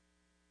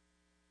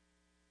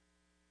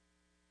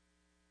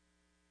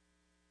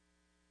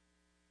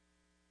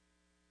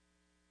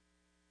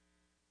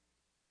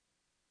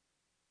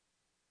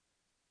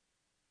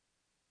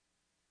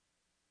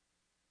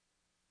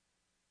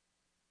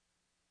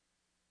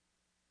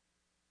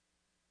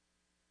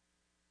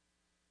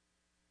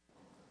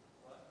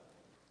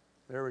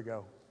There we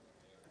go.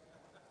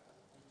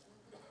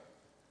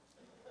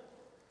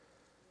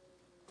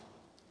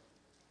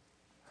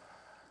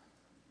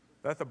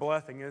 That's a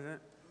blessing, isn't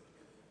it?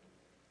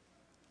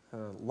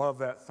 Love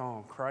that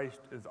song. Christ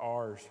is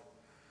ours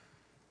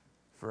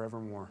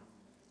forevermore.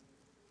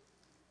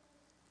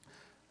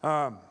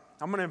 I'm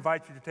going to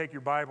invite you to take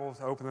your Bibles,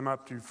 open them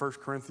up to 1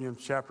 Corinthians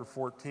chapter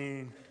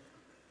 14.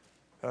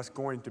 That's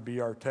going to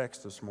be our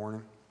text this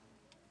morning.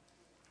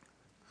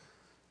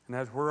 And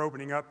as we're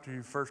opening up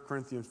to 1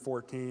 Corinthians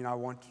 14, I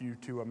want you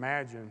to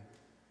imagine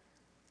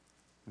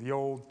the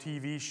old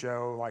TV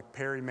show like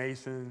Perry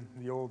Mason,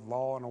 the old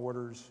Law and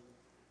Orders,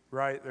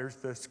 right? There's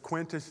this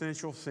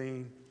quintessential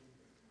scene.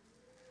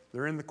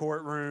 They're in the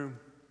courtroom.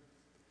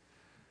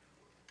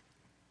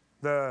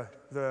 The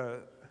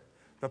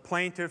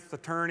plaintiff's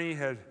attorney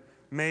has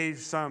made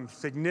some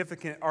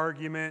significant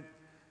argument,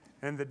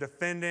 and the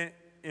defendant,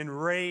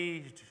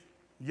 enraged,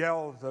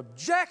 yells,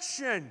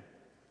 "Objection!"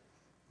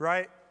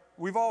 Right?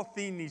 We've all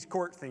seen these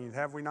court scenes,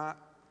 have we not?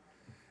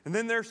 And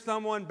then there's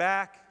someone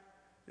back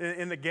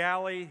in the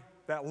galley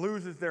that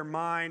loses their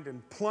mind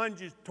and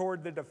plunges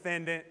toward the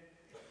defendant.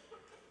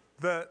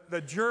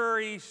 The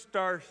jury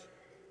starts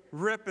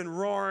ripping,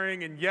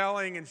 roaring, and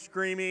yelling and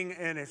screaming,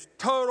 and it's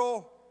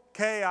total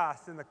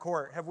chaos in the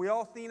court. Have we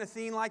all seen a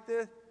scene like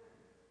this?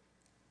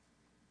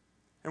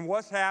 And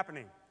what's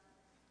happening?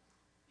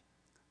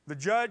 The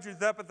judge is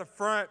up at the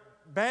front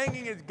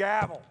banging his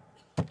gavel.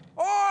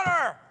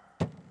 Order!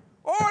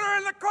 Order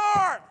in the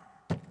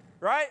court!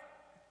 Right?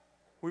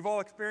 We've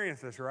all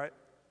experienced this, right?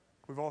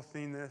 We've all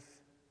seen this.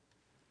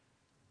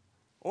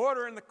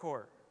 Order in the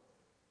court.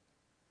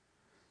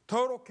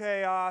 Total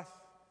chaos.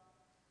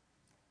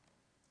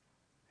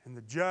 And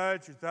the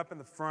judge is up in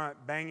the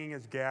front banging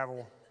his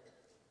gavel,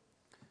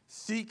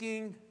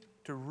 seeking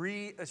to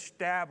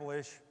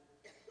reestablish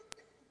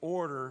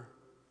order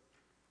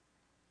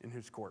in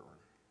his courtroom.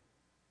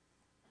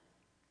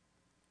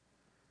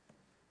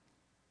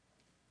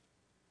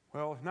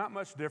 Well, it's not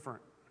much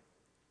different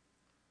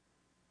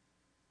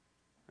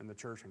in the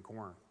church in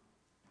Corinth.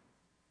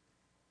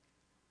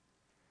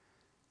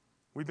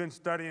 We've been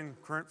studying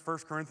 1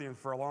 Corinthians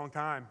for a long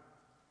time,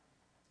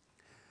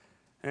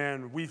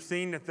 and we've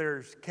seen that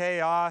there's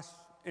chaos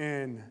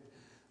in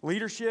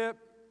leadership.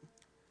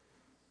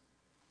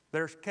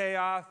 There's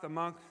chaos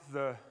amongst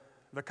the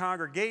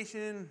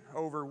congregation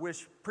over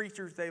which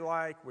preachers they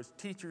like, which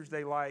teachers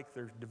they like.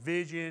 There's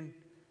division,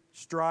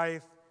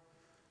 strife,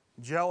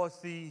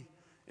 jealousy,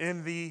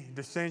 envy,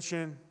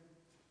 dissension.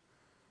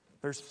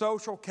 There's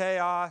social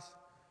chaos.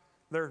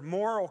 There's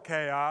moral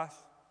chaos.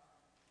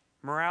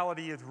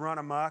 Morality is run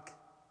amok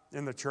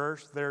in the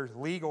church. There's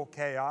legal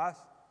chaos.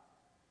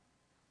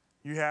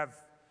 You have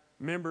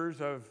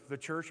members of the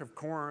church of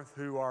Corinth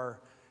who are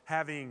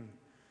having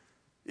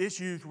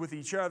issues with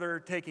each other,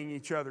 taking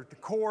each other to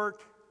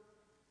court.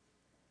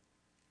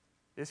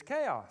 It's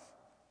chaos.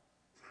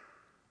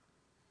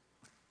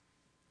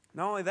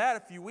 Not only that, a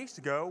few weeks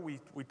ago,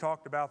 we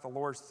talked about the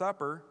Lord's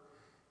Supper,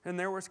 and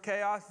there was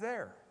chaos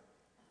there.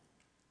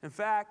 In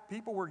fact,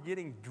 people were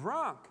getting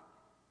drunk.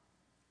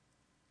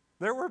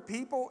 There were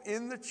people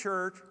in the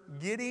church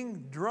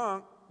getting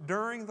drunk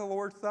during the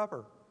Lord's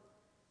Supper.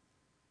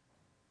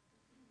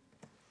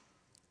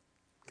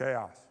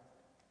 Chaos.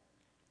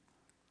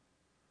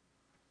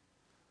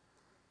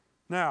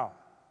 Now,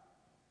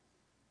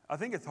 I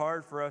think it's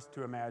hard for us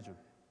to imagine.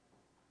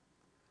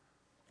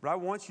 But I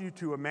want you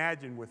to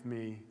imagine with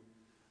me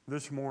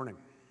this morning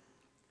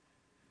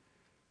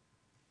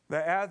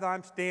that as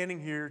I'm standing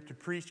here to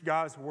preach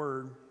God's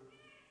Word,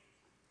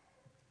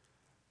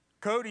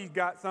 Cody's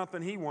got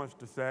something he wants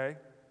to say.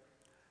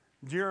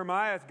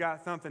 Jeremiah's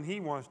got something he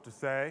wants to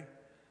say.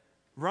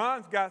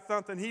 Ron's got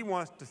something he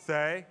wants to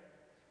say.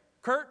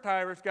 Kurt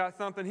Tyver's got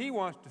something he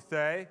wants to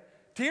say.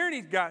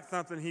 Tierney's got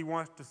something he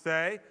wants to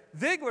say.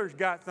 Ziegler's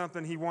got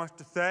something he wants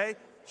to say.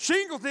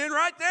 Shingleton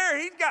right there,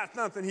 he's got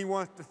something he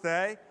wants to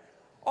say.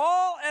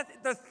 All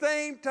at the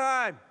same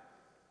time.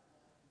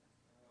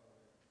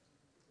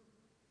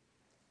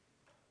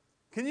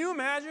 Can you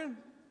imagine?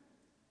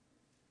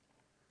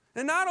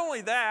 And not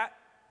only that,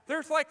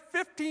 there's like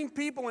 15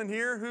 people in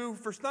here who,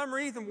 for some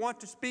reason, want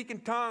to speak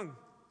in tongues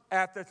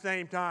at the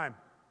same time.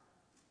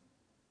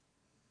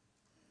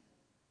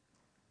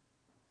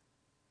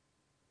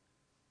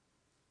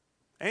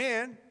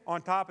 And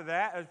on top of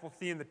that, as we'll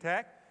see in the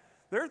text,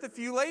 there's a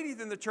few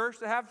ladies in the church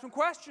that have some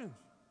questions.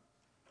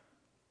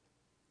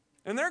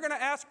 And they're going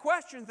to ask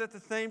questions at the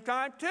same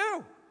time,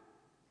 too.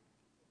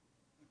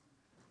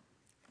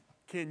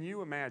 Can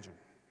you imagine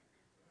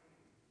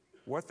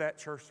what that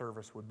church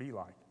service would be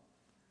like?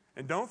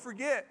 And don't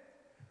forget,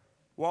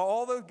 while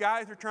all those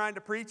guys are trying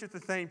to preach at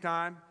the same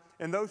time,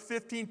 and those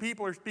 15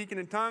 people are speaking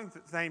in tongues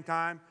at the same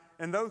time,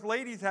 and those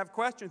ladies have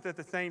questions at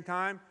the same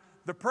time,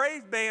 the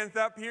praise band's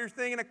up here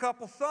singing a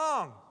couple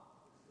songs.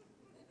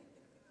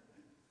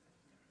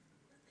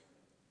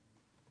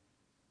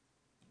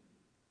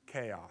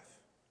 Chaos.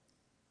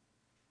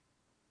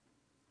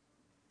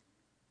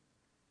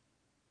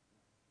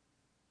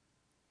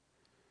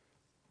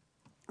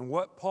 And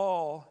what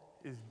Paul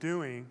is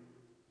doing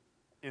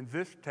in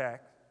this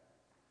text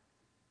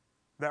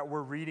that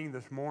we're reading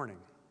this morning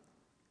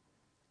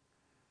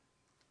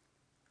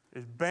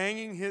is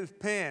banging his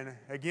pen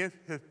against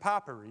his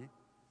papyri,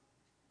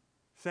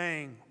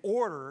 saying,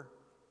 order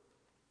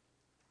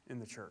in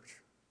the church.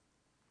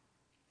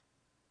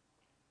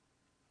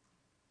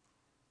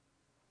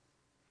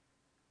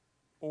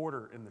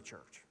 Order in the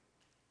church.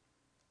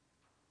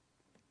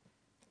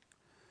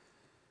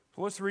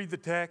 So let's read the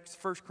text,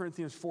 1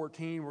 Corinthians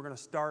 14. We're going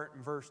to start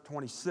in verse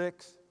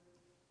 26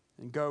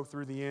 and go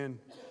through the end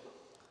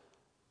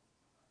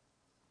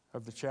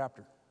of the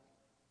chapter.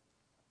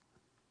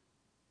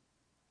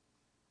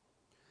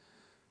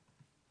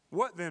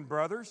 What then,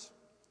 brothers?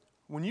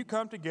 When you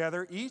come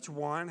together, each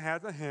one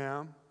has a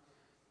hymn,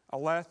 a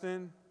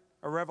lesson,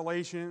 a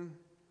revelation,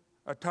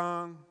 a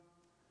tongue,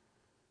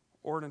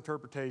 or an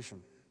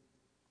interpretation.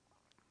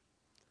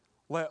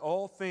 Let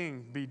all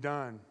things be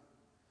done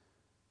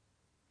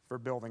for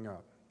building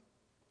up.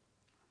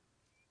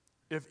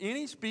 If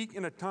any speak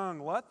in a tongue,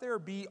 let there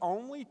be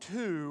only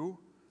two,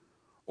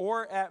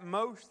 or at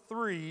most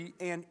three,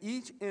 and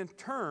each in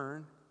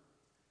turn,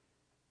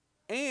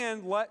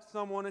 and let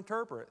someone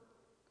interpret.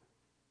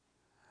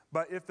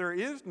 But if there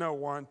is no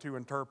one to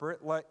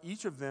interpret, let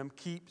each of them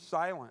keep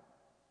silent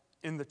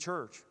in the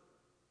church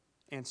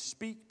and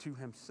speak to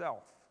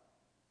himself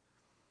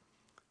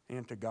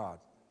and to God.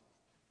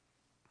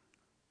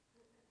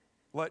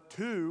 Let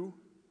two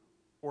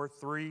or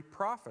three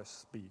prophets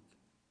speak,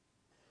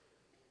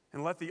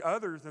 and let the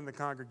others in the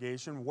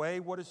congregation weigh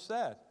what is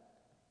said.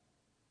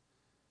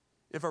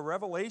 If a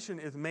revelation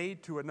is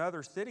made to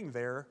another sitting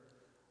there,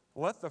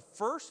 let the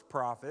first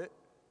prophet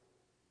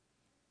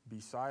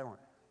be silent.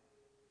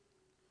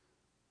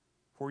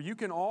 For you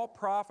can all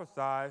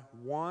prophesy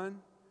one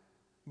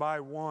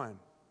by one,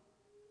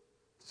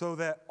 so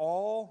that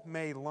all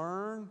may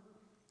learn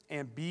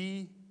and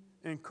be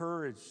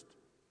encouraged.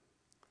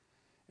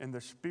 And the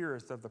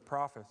spirits of the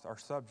prophets are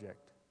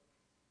subject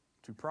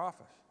to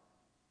prophets.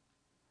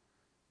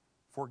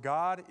 For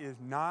God is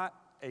not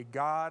a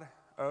God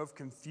of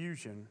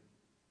confusion,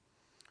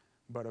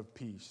 but of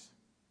peace.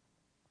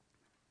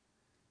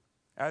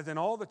 As in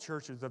all the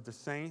churches of the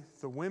saints,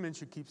 the women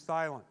should keep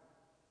silent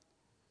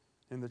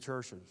in the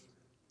churches.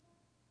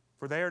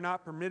 For they are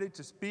not permitted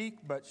to speak,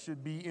 but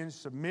should be in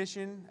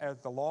submission, as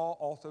the law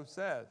also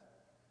says.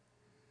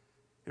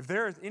 If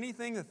there is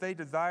anything that they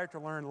desire to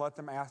learn, let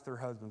them ask their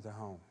husbands at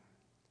home.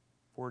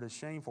 For it is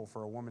shameful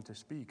for a woman to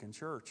speak in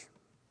church.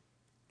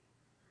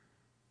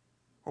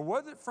 Or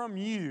was it from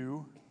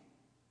you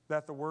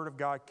that the word of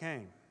God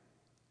came?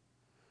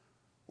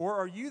 Or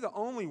are you the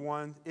only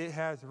ones it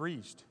has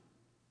reached?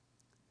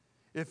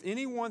 If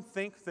anyone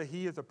thinks that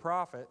he is a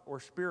prophet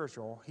or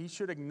spiritual, he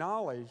should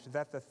acknowledge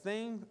that the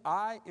things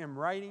I am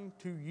writing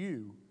to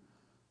you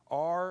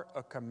are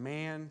a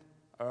command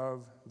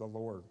of the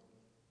Lord.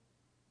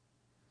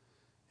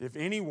 If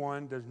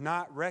anyone does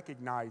not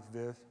recognize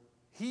this,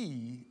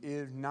 he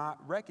is not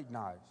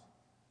recognized.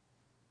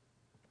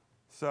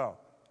 So,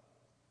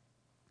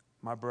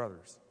 my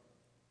brothers,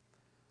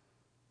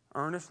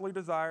 earnestly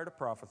desire to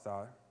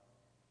prophesy,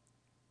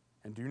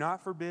 and do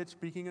not forbid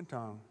speaking in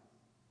tongues,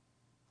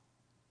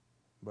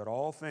 but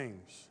all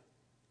things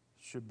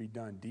should be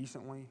done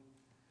decently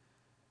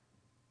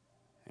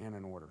and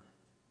in order.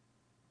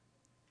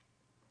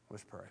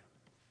 Let's pray.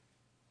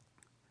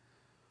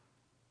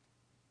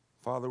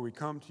 Father, we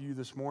come to you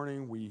this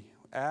morning. We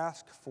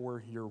ask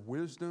for your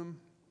wisdom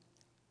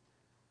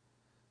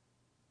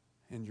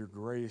and your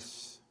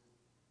grace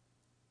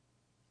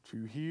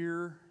to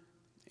hear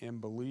and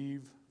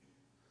believe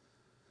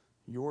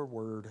your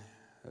word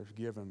as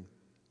given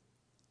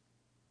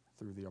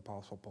through the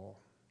Apostle Paul.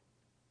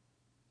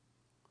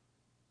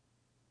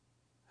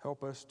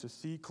 Help us to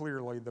see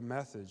clearly the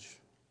message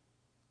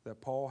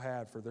that Paul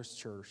had for this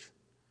church,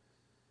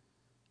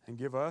 and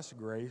give us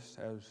grace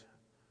as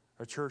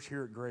a church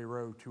here at Gray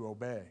Road to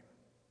obey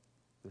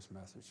this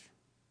message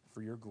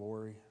for your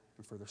glory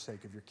and for the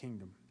sake of your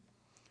kingdom.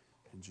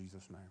 In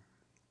Jesus' name,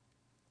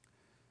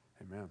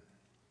 amen.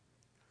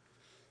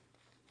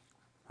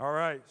 All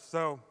right,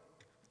 so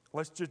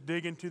let's just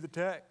dig into the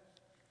text.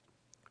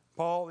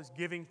 Paul is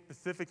giving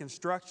specific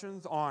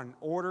instructions on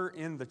order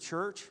in the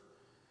church.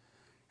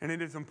 And it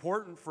is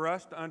important for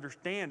us to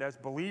understand as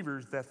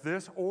believers that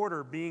this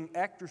order being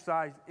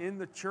exercised in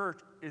the church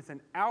is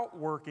an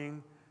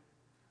outworking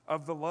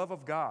of the love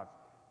of God.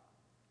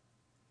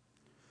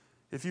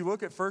 If you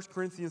look at 1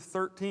 Corinthians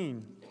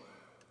 13,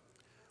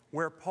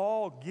 where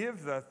Paul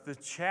gives us the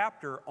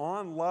chapter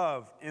on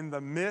love in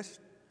the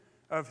midst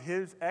of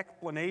his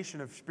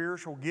explanation of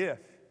spiritual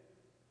gifts,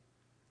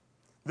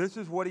 this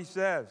is what he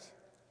says.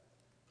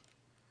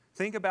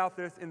 Think about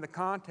this in the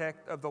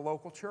context of the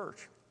local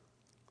church.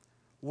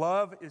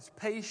 Love is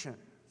patient.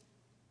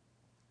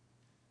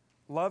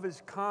 Love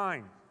is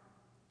kind.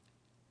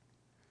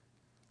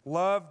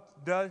 Love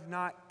does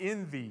not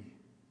envy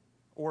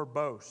or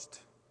boast.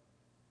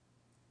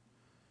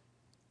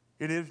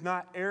 It is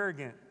not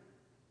arrogant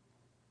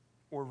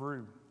or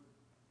rude.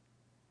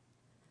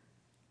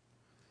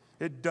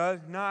 It does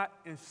not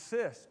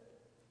insist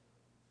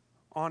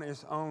on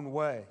its own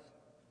way.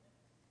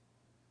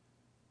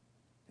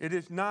 It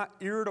is not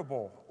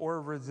irritable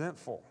or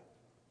resentful.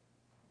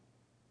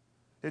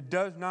 It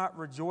does not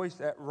rejoice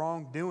at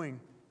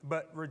wrongdoing,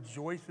 but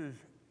rejoices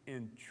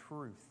in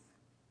truth.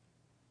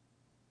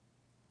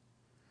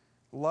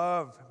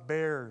 Love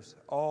bears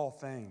all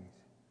things,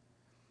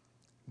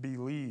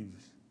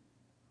 believes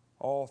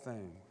all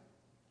things,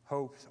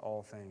 hopes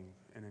all things,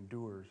 and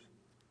endures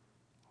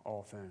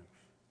all things.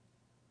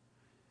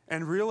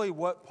 And really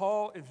what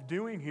Paul is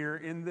doing here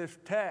in this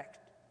text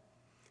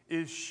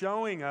is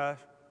showing us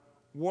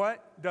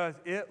what does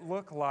it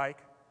look like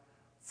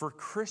for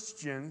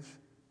Christians,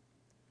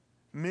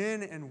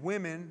 men and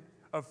women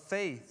of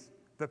faith,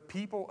 the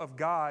people of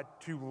God,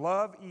 to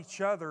love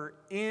each other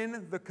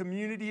in the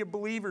community of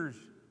believers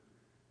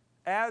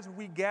as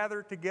we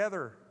gather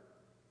together.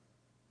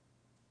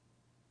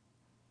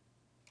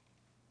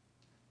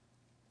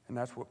 And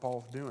that's what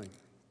Paul's doing.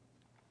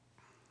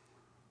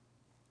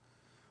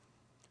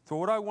 So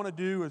what I want to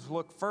do is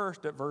look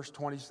first at verse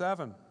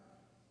 27.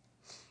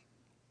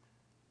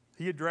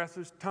 He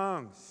addresses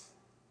tongues.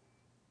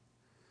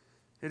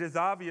 It is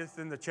obvious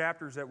in the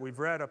chapters that we've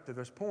read up to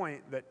this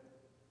point that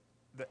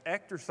the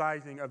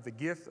exercising of the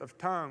gift of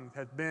tongues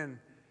has been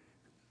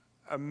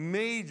a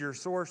major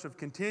source of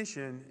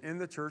contention in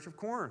the church of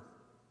Corinth.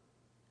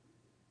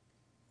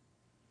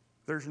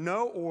 There's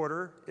no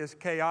order. It's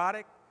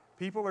chaotic.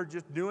 People are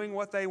just doing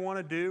what they want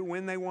to do,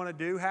 when they want to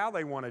do, how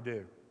they want to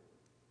do.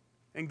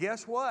 And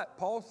guess what?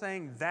 Paul's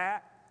saying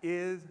that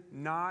is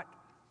not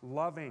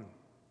loving.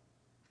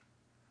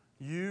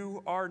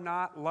 You are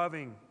not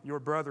loving your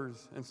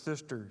brothers and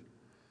sisters.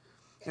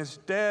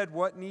 Instead,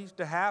 what needs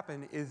to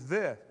happen is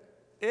this.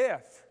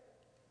 If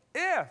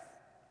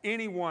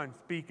anyone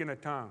speak in a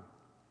tongue.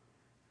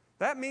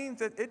 That means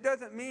that it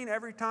doesn't mean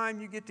every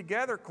time you get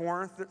together,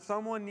 Corinth, that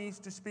someone needs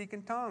to speak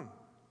in tongue.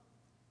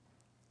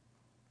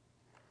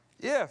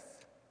 If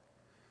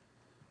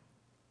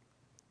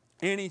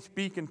any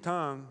speak in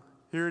tongue,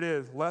 here it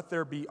is, let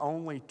there be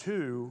only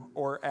 2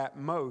 or at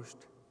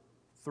most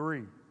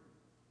 3.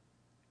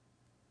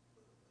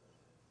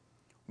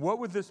 What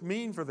would this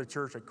mean for the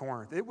church at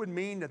Corinth? It would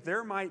mean that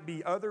there might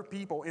be other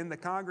people in the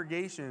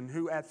congregation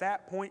who at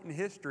that point in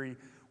history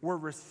were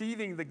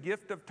receiving the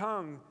gift of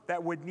tongues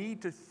that would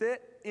need to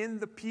sit in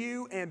the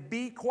pew and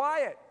be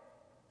quiet.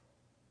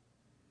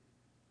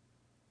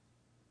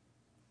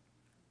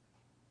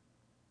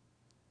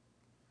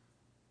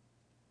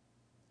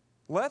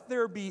 Let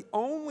there be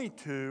only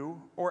 2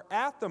 or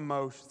at the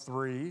most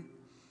 3,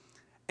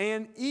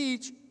 and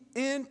each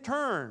in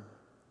turn.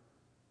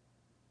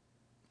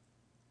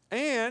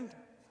 And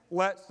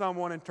let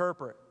someone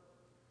interpret.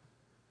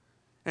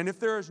 And if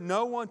there is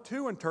no one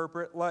to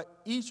interpret, let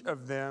each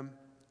of them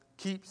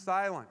keep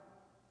silent.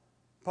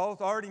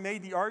 Paul's already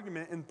made the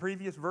argument in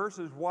previous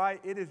verses why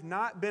it is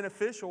not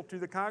beneficial to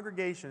the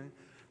congregation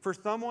for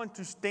someone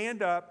to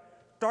stand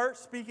up, start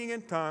speaking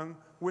in tongue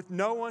with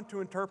no one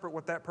to interpret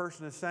what that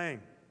person is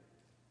saying.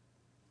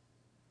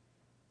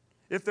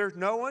 If there's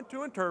no one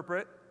to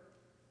interpret,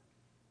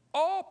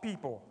 all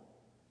people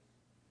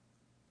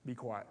be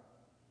quiet.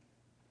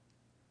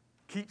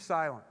 Keep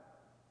silent.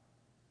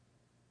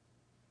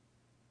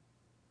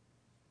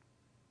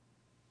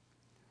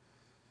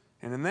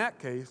 And in that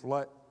case,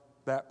 let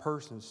that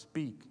person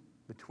speak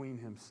between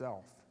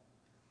himself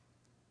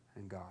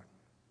and God.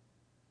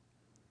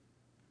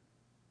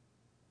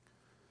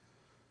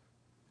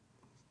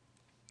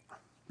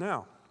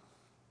 Now,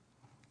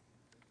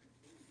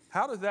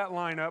 how does that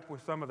line up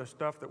with some of the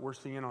stuff that we're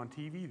seeing on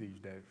TV these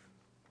days?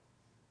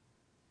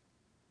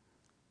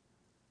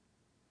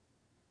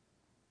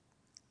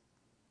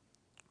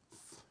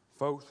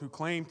 Folks who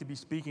claim to be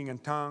speaking in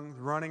tongues,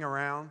 running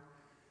around,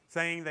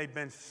 saying they've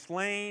been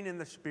slain in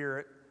the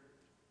Spirit,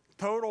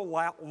 total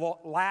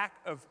lack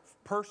of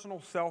personal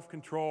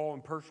self-control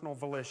and personal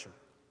volition.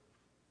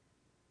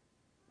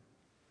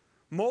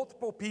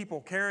 Multiple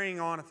people carrying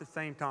on at the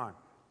same time.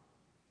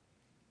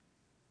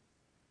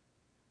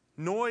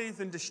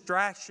 Noise and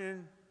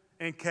distraction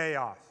and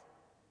chaos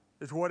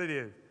is what it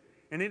is.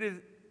 And it is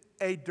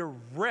a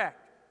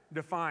direct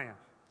defiance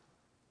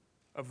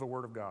of the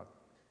Word of God.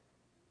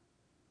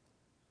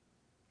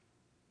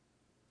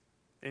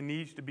 It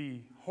needs to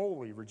be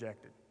wholly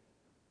rejected.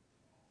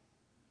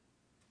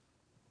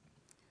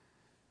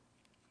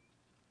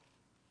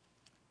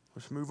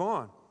 Let's move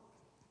on.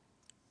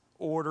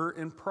 Order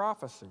in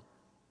prophecy.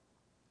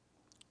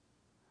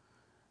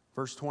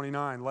 Verse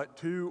 29, let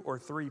 2 or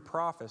 3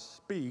 prophets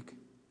speak,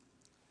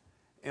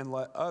 and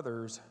let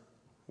others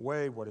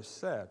weigh what is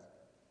said.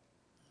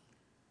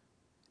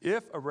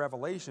 If a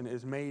revelation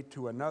is made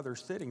to another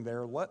sitting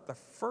there, let the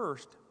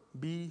first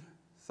be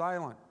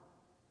silent.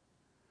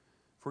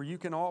 For you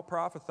can all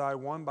prophesy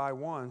one by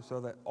one, so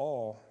that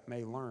all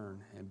may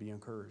learn and be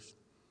encouraged.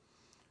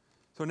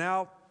 So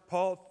now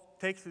Paul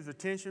takes his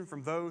attention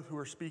from those who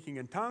are speaking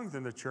in tongues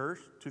in the church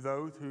to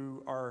those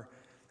who are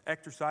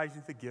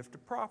exercising the gift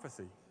of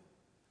prophecy.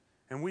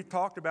 And we've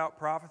talked about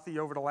prophecy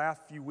over the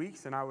last few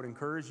weeks, and I would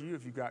encourage you,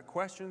 if you've got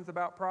questions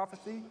about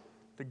prophecy,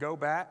 to go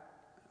back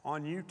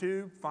on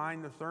YouTube,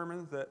 find the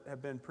sermons that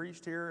have been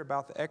preached here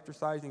about the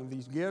exercising of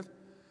these gifts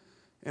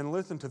and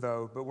listen to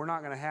those. But we're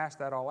not going to hash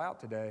that all out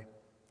today.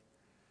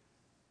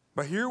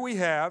 But here we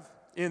have,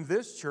 in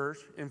this church,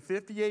 in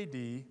 50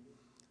 AD,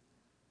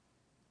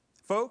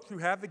 folks who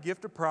have the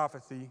gift of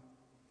prophecy,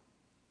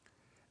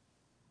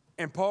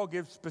 and Paul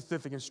gives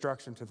specific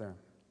instruction to them.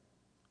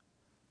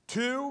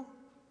 2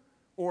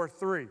 or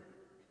 3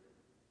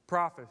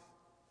 prophets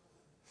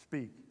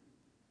speak.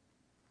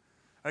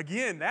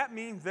 Again, that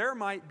means there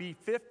might be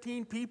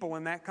 15 people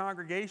in that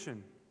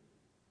congregation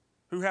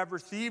who have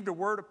received a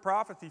word of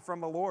prophecy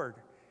from the Lord.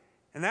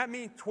 And that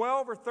means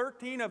 12 or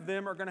 13 of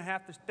them are going to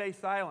have to stay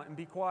silent and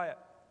be quiet.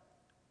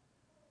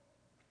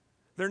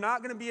 They're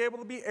not going to be able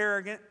to be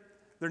arrogant.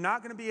 They're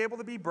not going to be able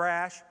to be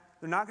brash.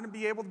 They're not going to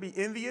be able to be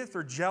envious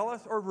or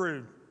jealous or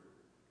rude.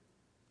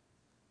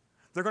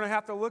 They're going to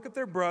have to look at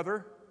their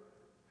brother,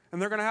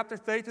 and they're going to have to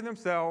say to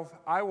themselves,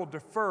 I will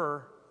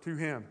defer to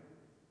him.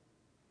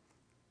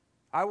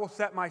 I will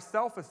set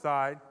myself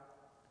aside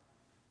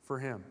for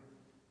him.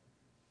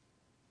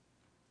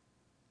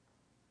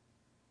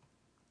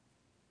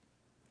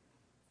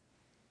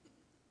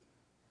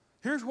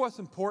 Here's what's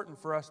important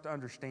for us to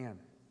understand.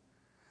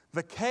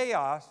 The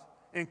chaos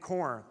in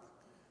Corinth,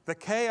 the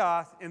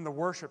chaos in the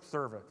worship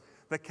service,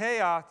 the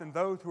chaos in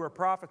those who are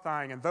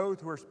prophesying and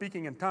those who are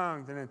speaking in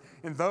tongues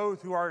and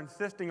those who are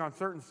insisting on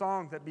certain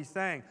songs that be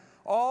sang,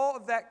 all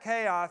of that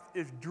chaos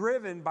is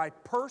driven by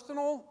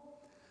personal,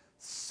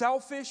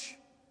 selfish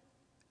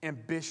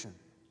ambition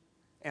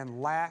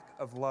and lack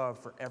of love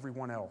for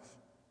everyone else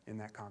in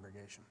that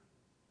congregation.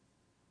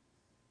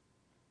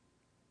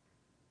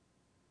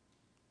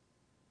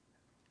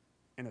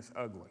 And it's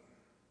ugly.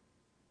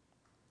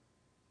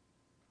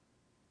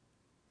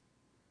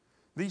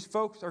 These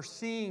folks are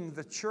seeing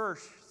the church,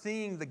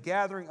 seeing the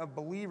gathering of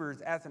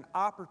believers as an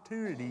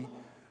opportunity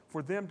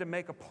for them to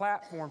make a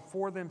platform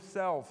for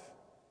themselves.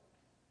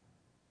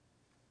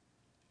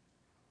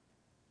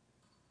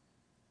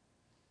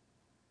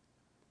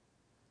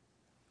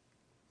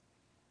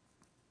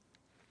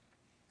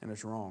 And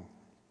it's wrong.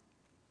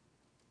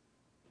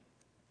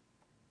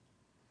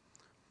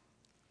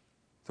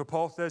 So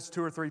Paul says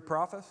 2 or 3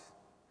 prophets.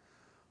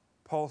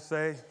 Paul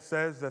says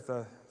that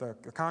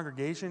the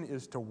congregation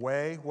is to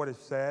weigh what is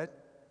said.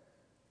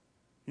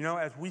 You know,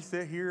 as we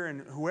sit here and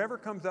whoever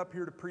comes up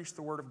here to preach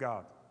the Word of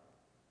God,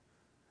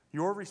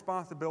 your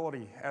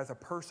responsibility as a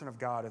person of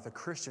God, as a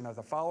Christian, as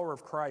a follower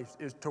of Christ,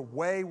 is to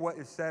weigh what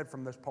is said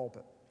from this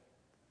pulpit.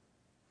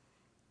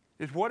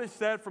 Is what is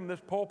said from this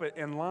pulpit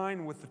in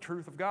line with the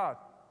truth of God?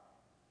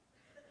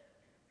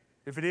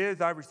 If it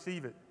is, I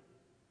receive it.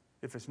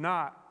 If it's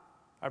not,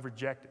 I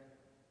reject it.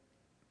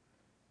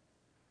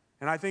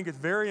 And I think it's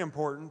very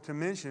important to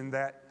mention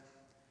that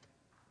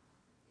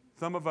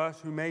some of us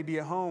who may be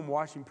at home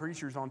watching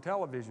preachers on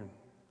television,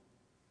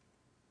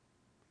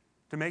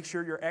 to make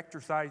sure you're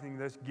exercising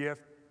this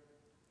gift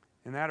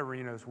in that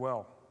arena as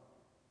well.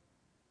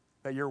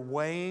 That you're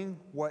weighing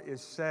what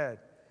is said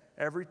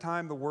every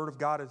time the Word of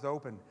God is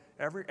open.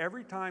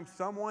 Every time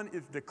someone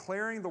is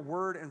declaring the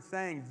Word and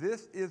saying,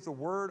 this is the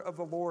Word of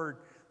the Lord,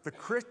 the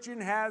Christian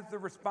has the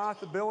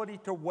responsibility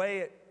to weigh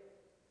it,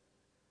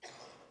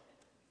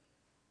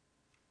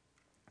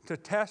 to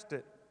test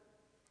it.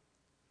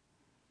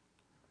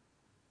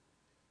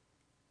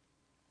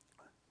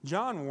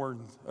 John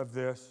warns of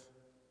this.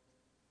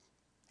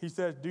 He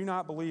says, do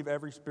not believe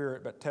every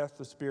spirit, but test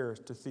the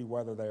spirits to see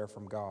whether they are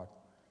from God.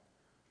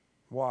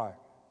 Why?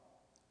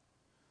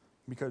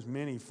 Because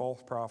many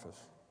false prophets,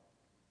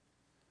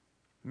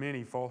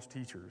 many false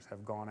teachers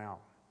have gone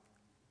out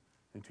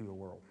into the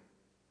world.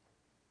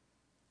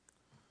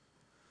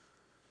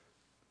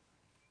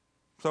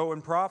 So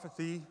in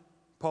prophecy,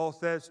 Paul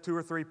says 2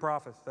 or 3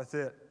 prophets, that's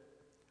it.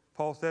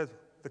 Paul says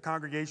the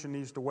congregation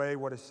needs to weigh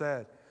what is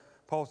said.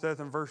 Paul says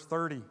in verse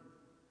 30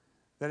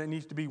 that it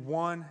needs to be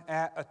one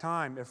at a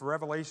time if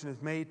revelation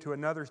is made to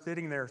another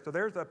sitting there. So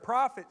there's a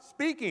prophet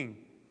speaking,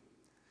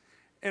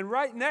 and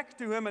right next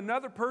to him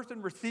another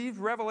person receives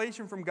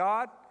revelation from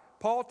God.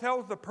 Paul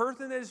tells the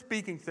person that is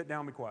speaking, sit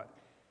down, be quiet.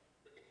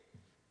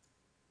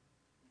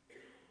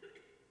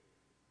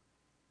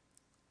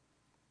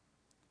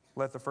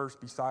 Let the first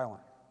be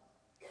silent.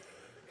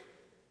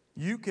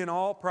 You can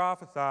all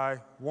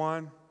prophesy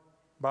one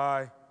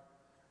by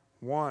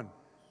one.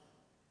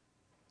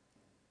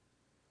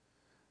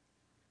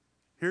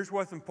 Here's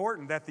what's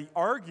important, that the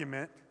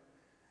argument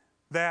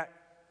that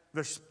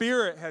the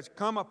Spirit has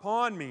come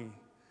upon me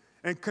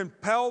and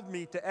compelled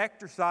me to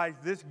exercise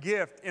this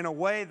gift in a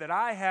way that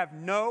I have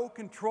no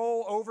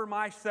control over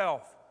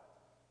myself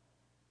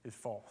is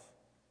false.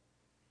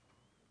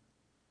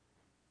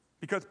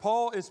 Because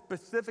Paul is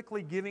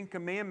specifically giving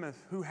commandments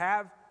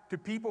to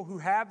people who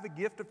have the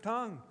gift of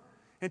tongue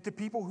and to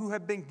people who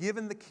have been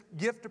given the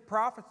gift of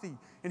prophecy.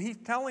 And he's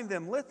telling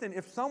them, listen,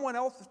 if someone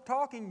else is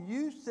talking,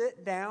 you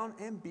sit down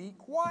and be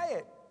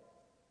quiet.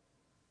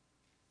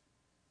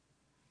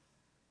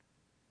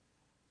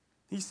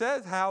 He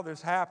says how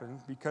this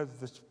happens because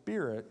the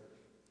spirit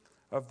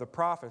of the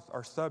prophets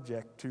are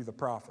subject to the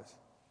prophets.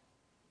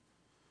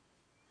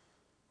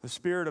 The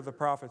spirit of the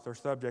prophets are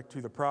subject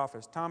to the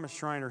prophets. Thomas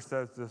Schreiner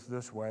says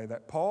this way,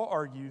 that Paul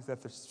argues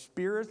that the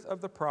spirits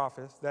of the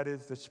prophets, that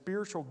is, the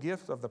spiritual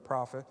gifts of the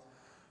prophet,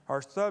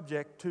 are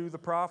subject to the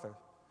prophet.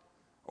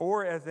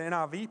 Or, as the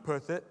NIV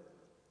puts it,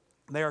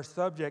 they are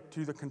subject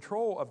to the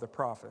control of the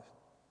prophet.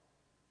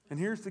 And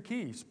here's the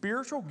key.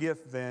 Spiritual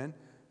gifts, then,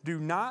 do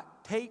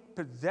not take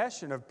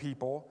possession of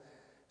people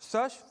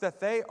such that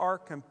they are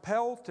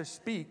compelled to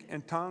speak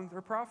in tongues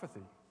or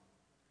prophecy.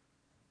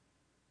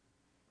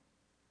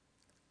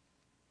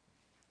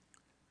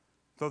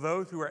 So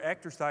those who are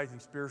exercising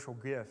spiritual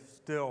gifts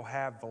still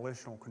have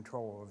volitional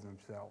control of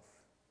themselves.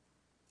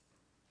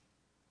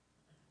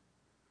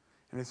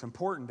 And it's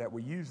important that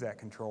we use that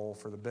control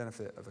for the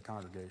benefit of the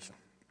congregation.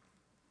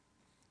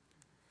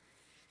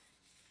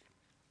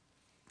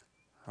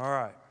 All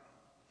right,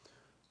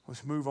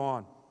 let's move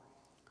on.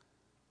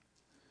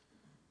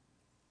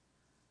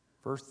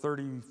 Verse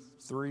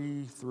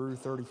 33 through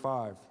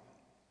 35.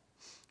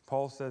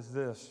 Paul says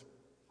this,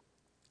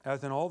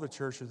 as in all the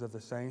churches of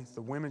the saints,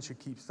 the women should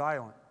keep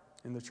silent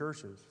in the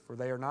churches, for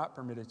they are not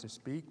permitted to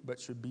speak, but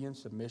should be in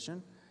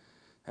submission,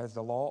 as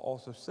the law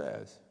also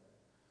says.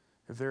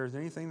 If there is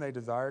anything they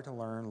desire to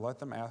learn, let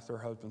them ask their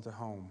husbands at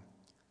home,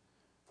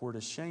 for it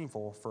is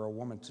shameful for a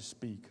woman to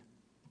speak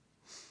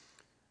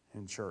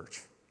in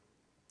church.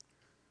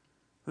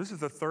 This is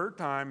the third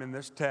time in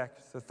this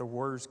text that the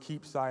words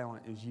keep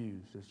silent is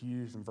used. It's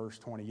used in verse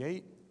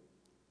 28,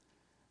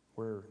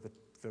 where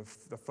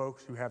the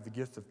folks who have the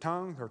gift of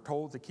tongues are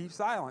told to keep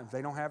silent if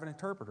they don't have an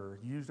interpreter.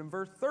 It's used in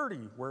verse 30,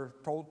 where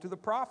it's told to the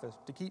prophets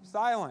to keep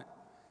silent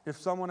if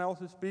someone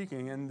else is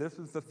speaking. And this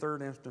is the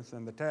third instance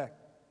in the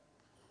text.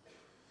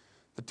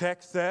 The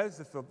text says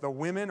that the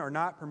women are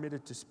not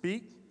permitted to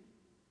speak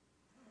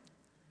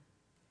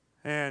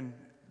and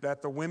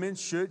that the women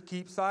should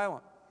keep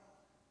silent.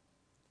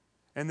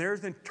 And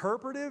there's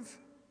interpretive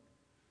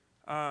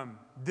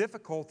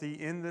difficulty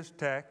in this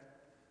text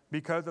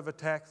because of a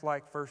text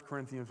like 1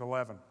 Corinthians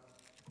 11,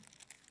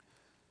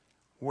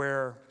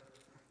 where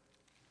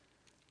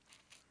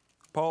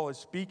Paul is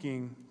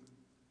speaking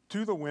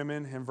to the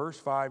women. In verse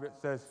 5, it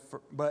says,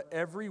 but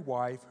every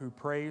wife who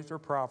prays or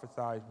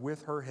prophesies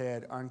with her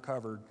head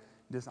uncovered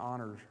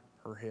dishonors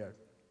her head.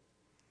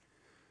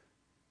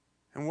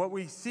 And what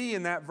we see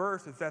in that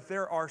verse is that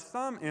there are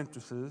some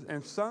instances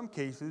and some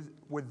cases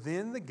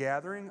within the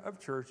gathering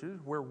of churches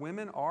where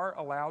women are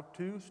allowed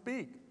to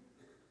speak,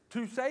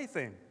 to say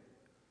things.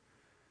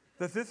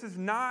 That this is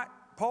not,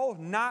 Paul's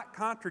not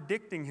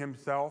contradicting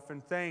himself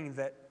and saying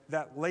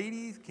that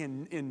ladies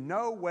can in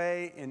no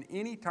way, in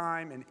any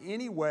time, in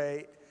any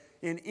way,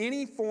 in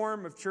any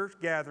form of church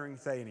gathering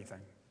say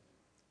anything.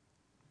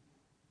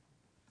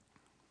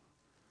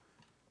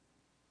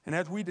 And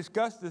as we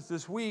discussed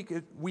this week,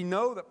 we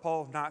know that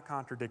Paul's not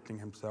contradicting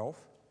himself.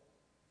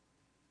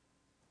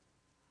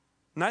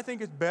 And I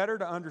think it's better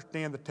to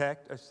understand the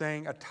text as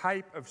saying a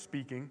type of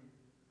speaking.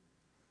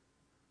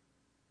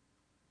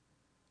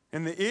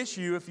 And the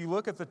issue, if you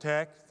look at the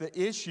text,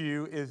 the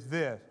issue is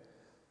this.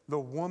 The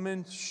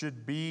woman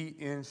should be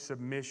in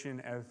submission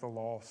as the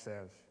law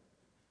says.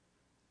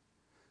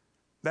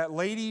 That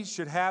ladies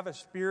should have a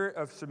spirit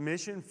of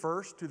submission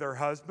first to their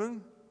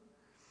husband,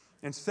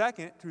 and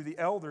second, to the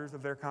elders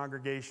of their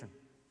congregation.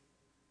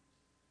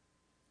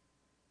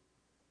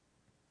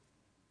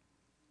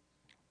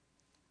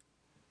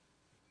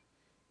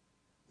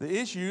 The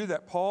issue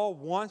that Paul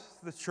wants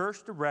the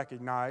church to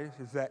recognize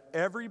is that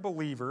every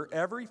believer,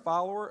 every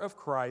follower of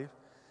Christ,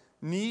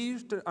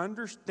 needs to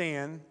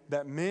understand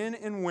that men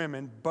and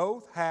women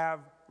both have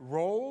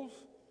roles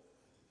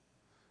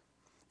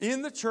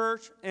in the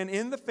church and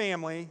in the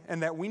family,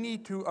 and that we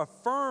need to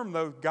affirm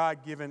those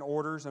God-given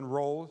orders and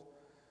roles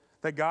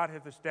that God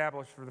has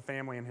established for the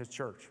family and His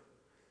church.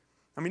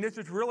 I mean, this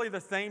is really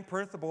the same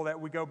principle that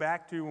we go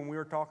back to when we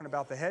were talking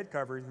about the head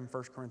coverings in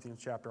 1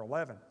 Corinthians chapter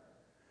 11.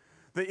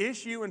 The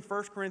issue in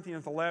 1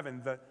 Corinthians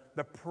 11,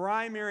 the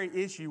primary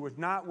issue was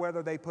not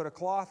whether they put a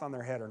cloth on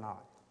their head or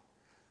not.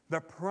 The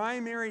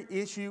primary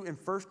issue in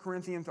 1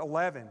 Corinthians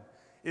 11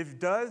 is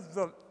do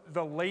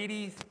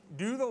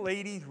the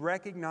ladies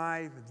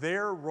recognize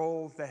their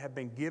roles that have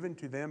been given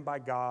to them by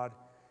God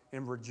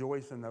and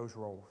rejoice in those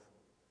roles?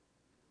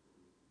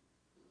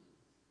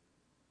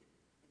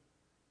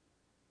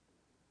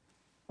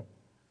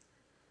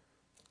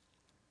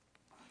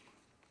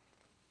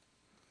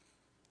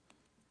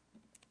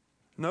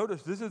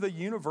 Notice this is a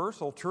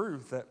universal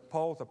truth that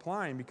Paul's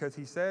applying because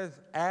he says,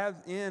 as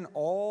in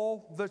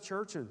all the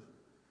churches.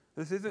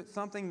 This isn't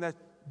something that's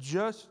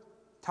just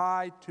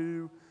tied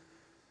to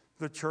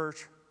the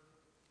church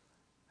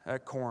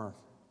at Corinth.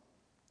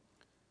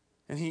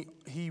 And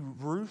he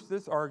roots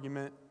this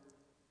argument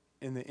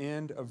in the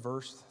end of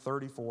verse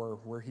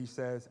 34 where he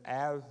says,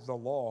 as the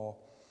law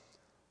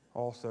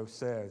also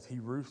says. He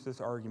roots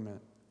this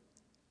argument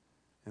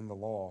in the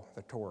law,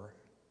 the Torah.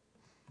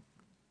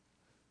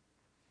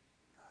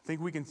 I think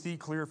we can see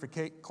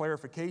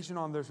clarification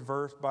on this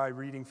verse by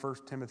reading 1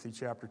 Timothy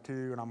chapter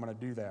 2, and I'm going to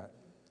do that,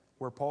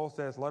 where Paul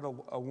says, let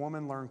a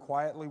woman learn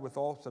quietly with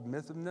all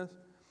submissiveness.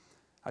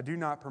 I do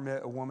not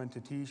permit a woman to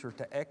teach or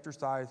to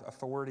exercise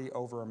authority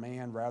over a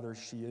man. Rather,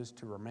 she is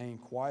to remain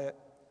quiet.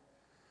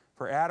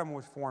 For Adam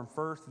was formed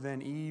first,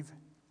 then Eve.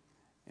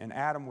 And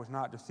Adam was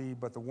not deceived,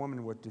 but the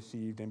woman was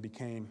deceived and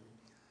became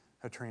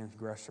a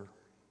transgressor.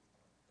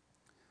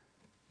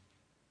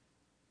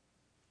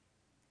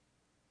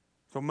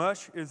 So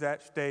much is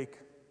at stake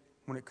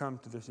when it comes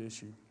to this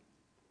issue.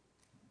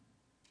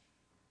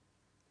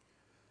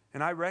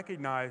 And I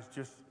recognize,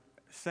 just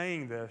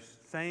saying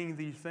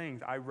these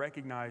things, I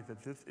recognize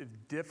that this is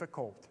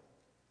difficult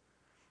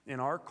in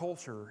our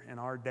culture, in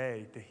our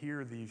day, to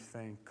hear these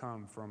things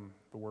come from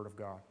the Word of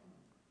God.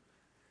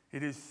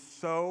 It is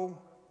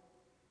so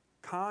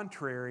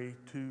contrary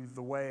to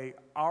the way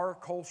our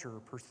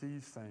culture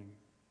perceives things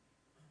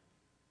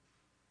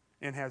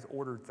and has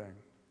ordered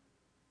things.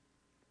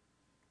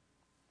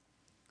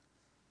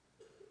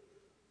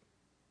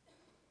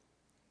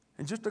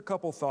 And just a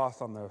couple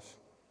thoughts on this.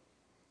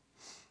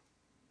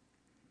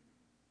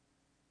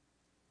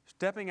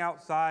 Stepping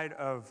outside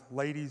of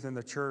ladies in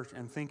the church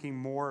and thinking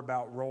more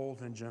about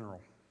roles in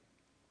general.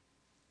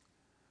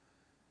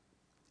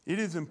 It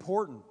is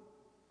important,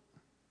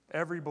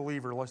 every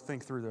believer, let's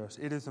think through this.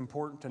 It is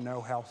important to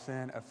know how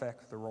sin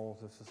affects the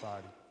roles of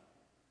society.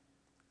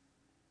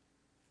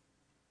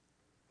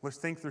 Let's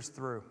think this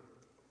through.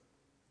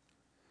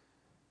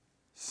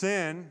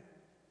 Sin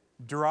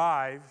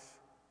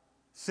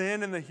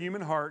in the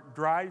human heart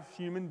drives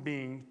human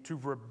beings to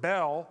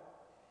rebel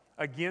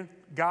against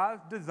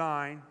God's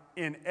design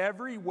in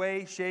every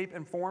way, shape,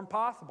 and form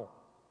possible.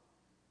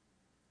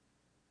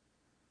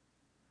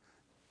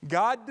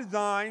 God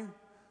designs,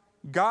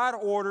 God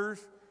orders,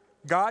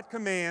 God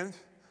commands,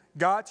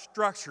 God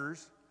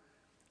structures,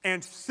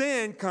 and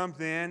sin comes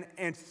in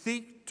and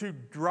seeks to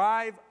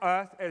drive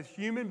us as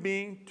human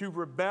beings to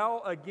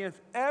rebel against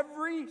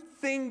every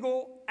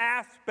single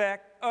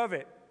aspect of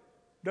it.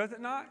 Does it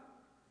not?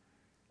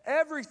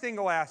 Every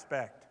single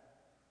aspect.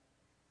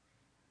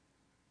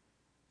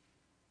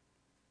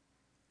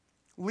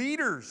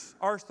 Leaders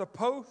are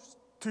supposed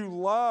to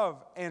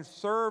love and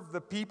serve the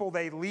people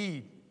they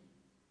lead.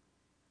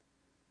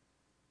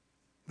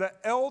 The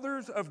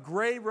elders of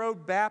Gray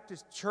Road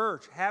Baptist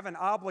Church have an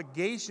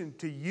obligation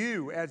to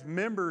you as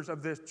members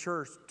of this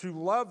church to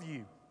love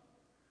you,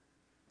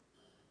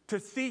 to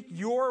seek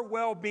your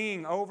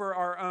well-being over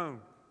our own,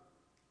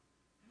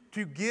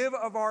 to give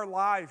of our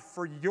lives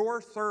for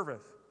your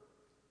service.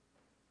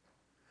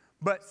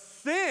 But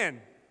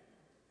sin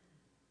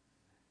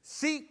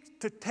seeks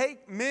to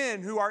take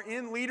men who are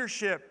in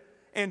leadership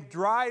and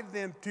drive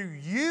them to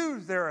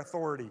use their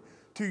authority,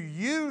 to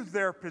use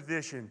their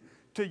position,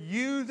 to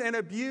use and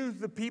abuse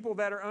the people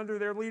that are under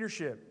their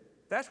leadership.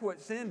 That's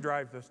what sin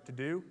drives us to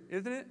do,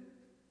 isn't it?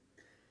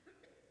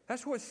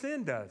 That's what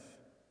sin does.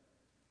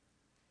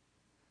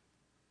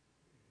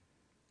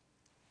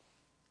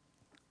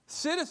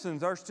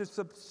 Citizens are to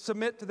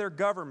submit to their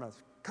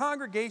governments.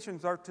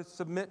 Congregations are to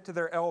submit to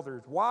their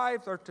elders.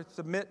 Wives are to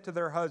submit to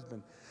their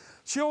husbands.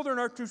 Children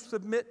are to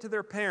submit to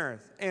their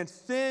parents. And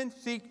sin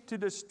seeks to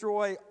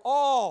destroy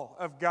all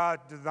of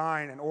God's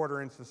design and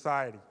order in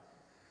society.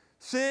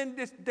 Sin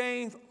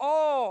disdains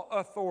all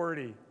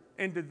authority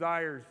and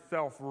desires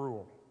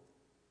self-rule.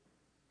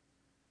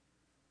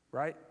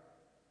 Right?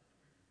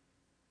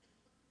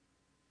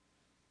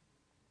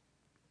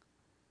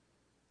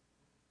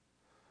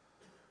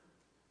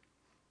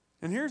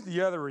 And here's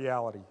the other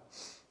reality.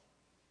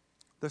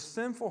 The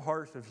sinful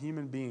hearts of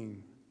human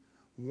beings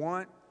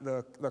want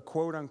the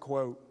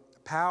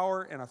quote-unquote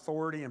power and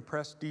authority and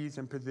prestige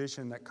and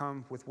position that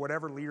comes with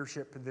whatever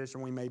leadership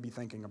position we may be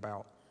thinking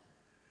about,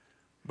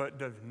 but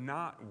does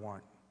not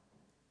want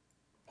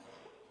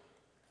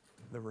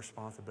the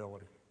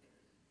responsibility.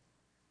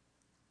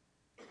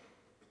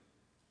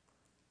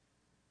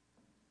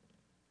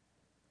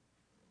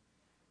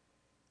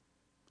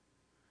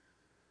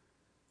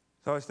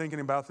 So I was thinking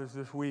about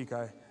this week.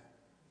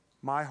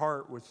 My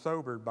heart was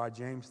sobered by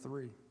James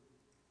 3,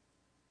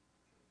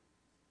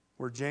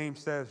 where James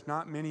says,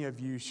 "Not many of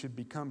you should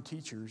become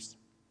teachers,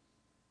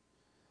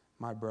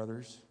 my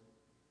brothers,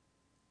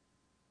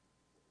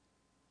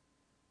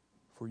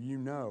 for you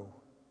know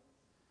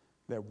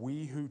that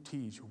we who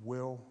teach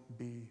will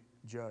be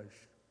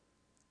judged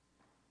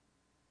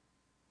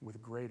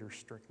with greater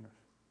strictness."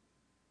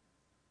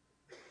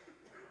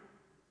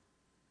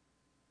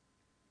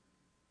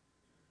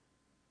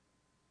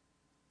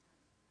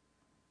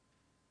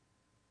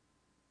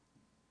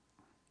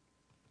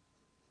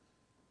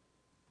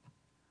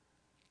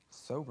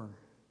 Sober.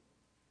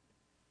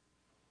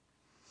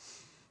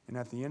 And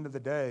at the end of the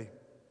day,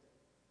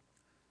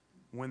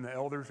 when the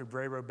elders of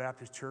Gray Road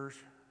Baptist Church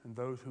and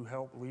those who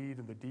help lead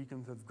and the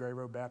deacons of Gray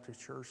Road Baptist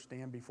Church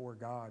stand before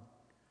God,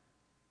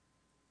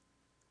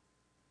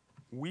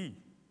 we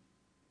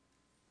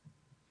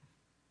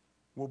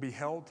will be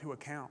held to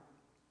account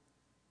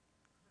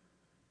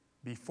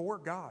before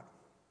God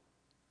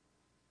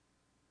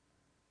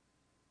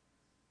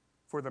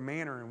for the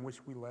manner in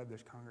which we led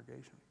this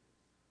congregation.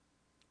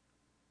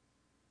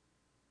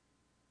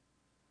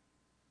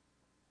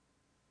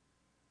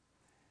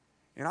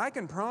 And I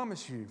can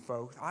promise you,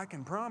 folks, I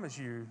can promise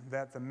you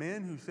that the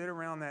men who sit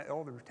around that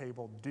elder's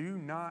table do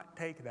not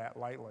take that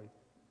lightly.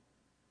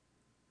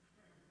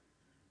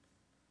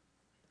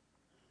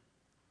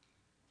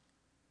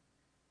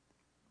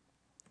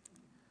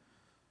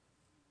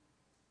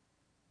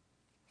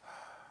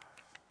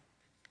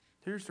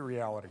 Here's the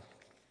reality.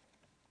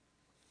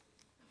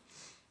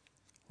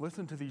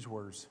 Listen to these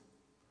words.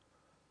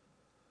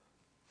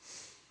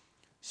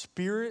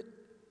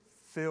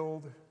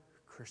 Spirit-filled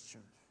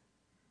Christians.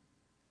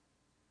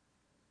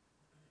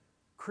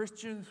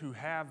 Christians who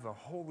have the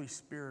Holy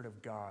Spirit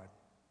of God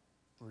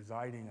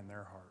residing in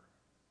their heart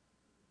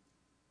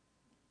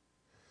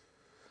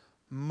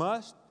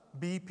must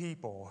be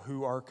people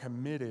who are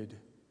committed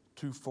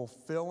to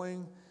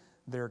fulfilling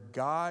their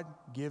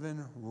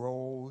God-given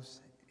roles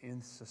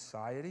in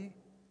society,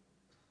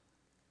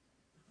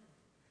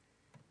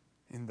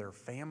 in their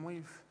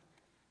families,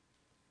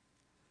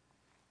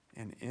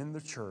 and in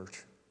the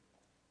church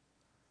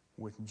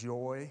with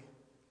joy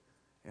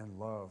and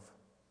love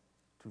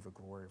to the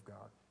glory of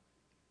God.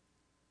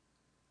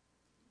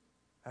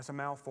 That's a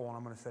mouthful, and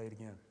I'm going to say it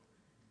again.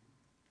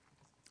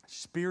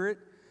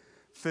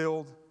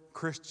 Spirit-filled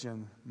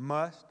Christian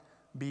must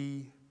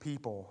be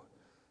people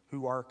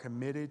who are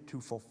committed to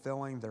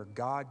fulfilling their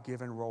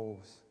God-given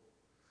roles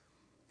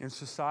in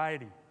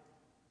society,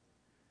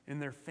 in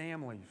their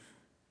families,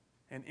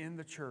 and in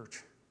the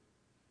church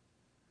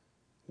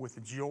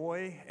with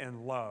joy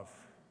and love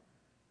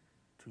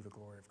to the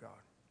glory of God.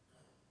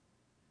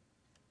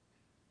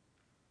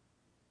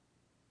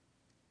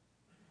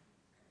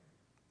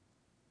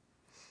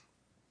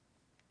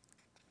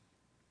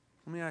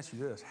 Let me ask you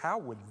this. How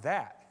would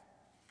that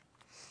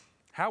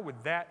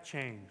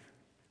change?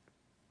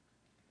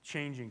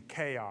 Changing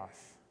chaos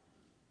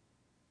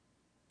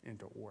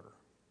into order.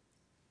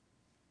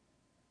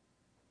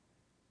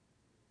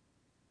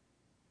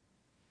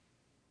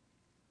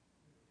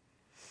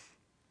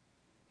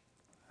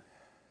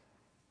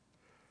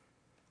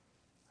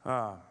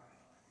 I'm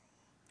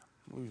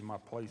losing my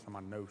place on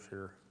my notes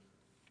here.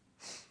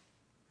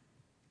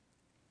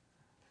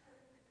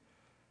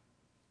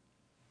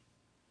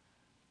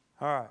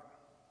 All right.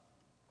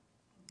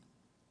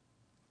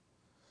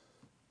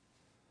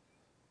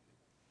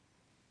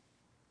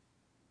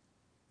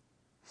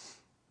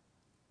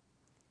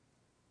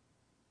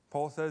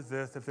 Paul says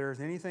this, if there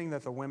is anything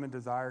that the women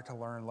desire to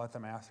learn, let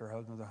them ask their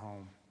husbands at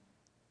home.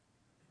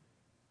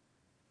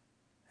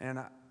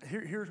 And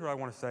here's what I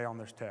want to say on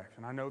this text.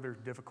 And I know there's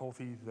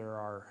difficulties, there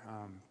are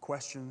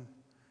questions,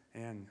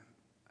 and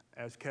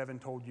as Kevin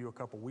told you a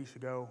couple weeks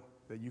ago,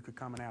 that you could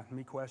come and ask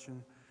me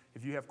questions.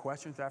 If you have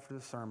questions after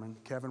the sermon,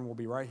 Kevin will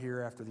be right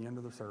here after the end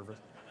of the service,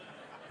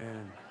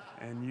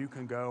 and you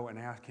can go and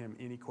ask him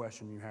any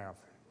question you have.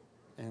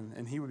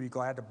 And he would be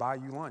glad to buy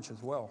you lunch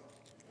as well.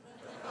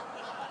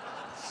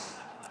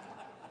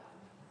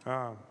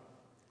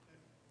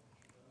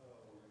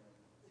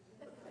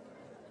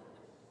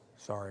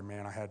 Sorry,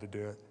 man, I had to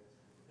do it.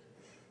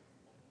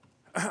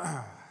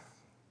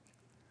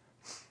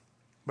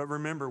 But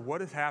remember,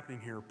 what is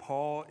happening here?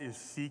 Paul is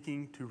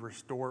seeking to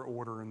restore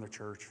order in the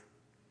church.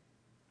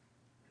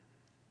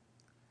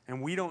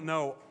 And we don't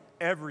know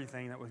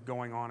everything that was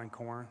going on in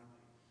Corinth,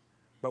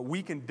 but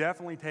we can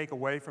definitely take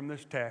away from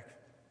this text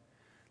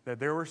that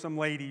there were some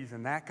ladies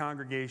in that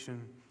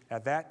congregation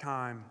at that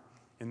time,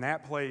 in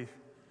that place,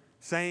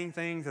 saying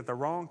things at the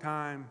wrong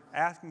time,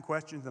 asking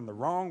questions in the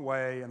wrong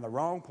way, in the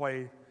wrong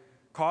place,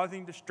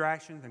 causing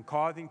distractions and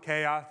causing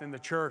chaos in the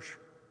church.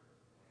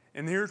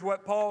 And here's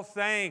what Paul's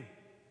saying.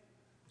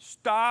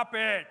 Stop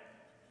it.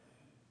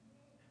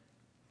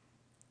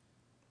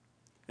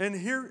 And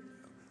here,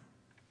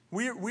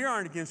 we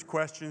aren't against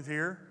questions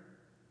here.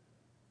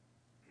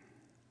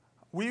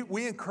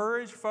 We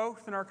encourage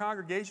folks in our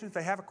congregations, if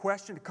they have a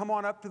question, to come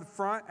on up to the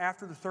front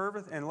after the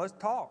service and let's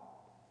talk.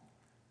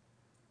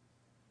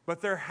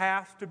 But there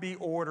has to be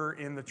order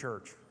in the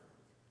church.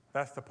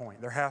 That's the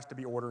point. There has to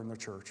be order in the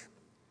church.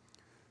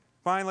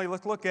 Finally,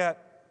 let's look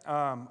at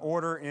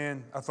order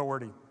and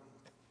authority.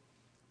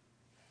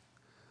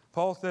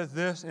 Paul says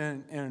this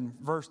in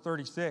verse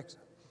 36.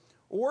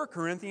 Or,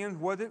 Corinthians,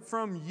 was it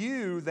from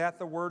you that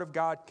the word of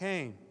God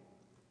came?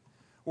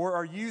 Or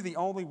are you the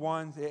only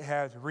ones it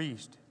has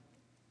reached?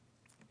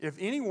 If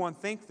anyone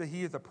thinks that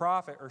he is a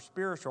prophet or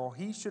spiritual,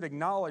 he should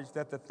acknowledge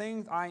that the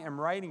things I am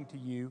writing to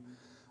you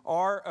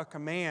are a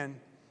command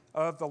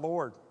of the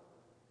Lord.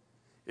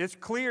 It's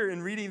clear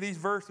in reading these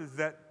verses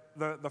that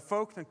the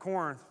folks in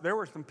Corinth, there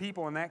were some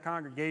people in that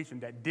congregation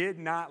that did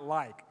not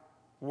like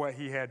what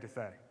he had to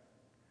say.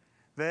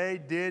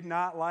 They did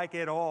not like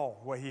at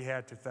all what he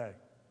had to say.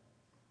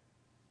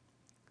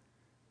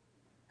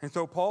 And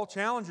so Paul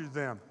challenges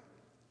them.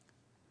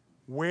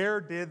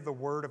 Where did the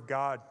word of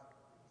God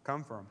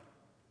come from?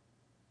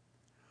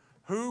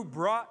 Who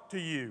brought to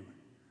you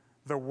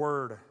the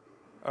word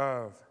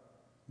of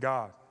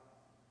God?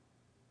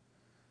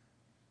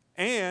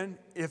 And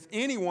if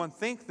anyone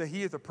thinks that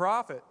he is a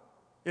prophet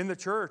in the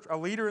church, a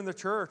leader in the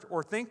church,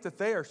 or thinks that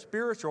they are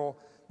spiritual,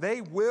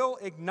 they will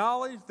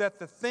acknowledge that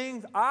the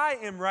things I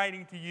am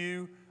writing to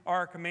you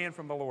are a command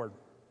from the Lord.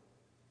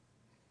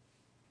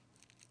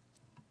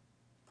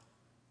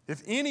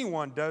 If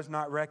anyone does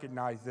not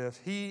recognize this,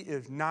 he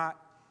is not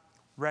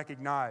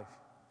recognized.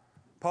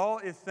 Paul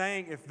is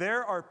saying if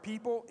there are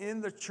people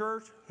in the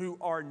church who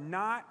are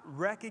not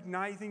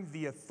recognizing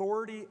the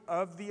authority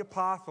of the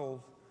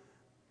apostles,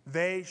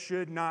 they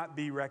should not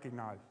be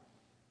recognized.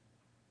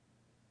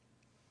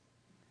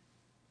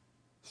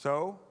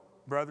 So,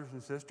 brothers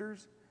and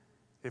sisters,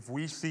 if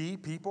we see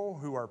people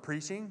who are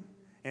preaching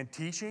and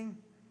teaching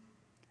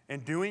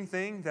and doing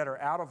things that are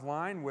out of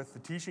line with the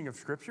teaching of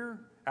Scripture,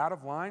 out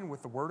of line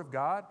with the Word of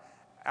God,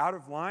 out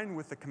of line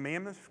with the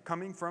commandments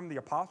coming from the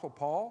Apostle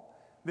Paul,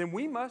 then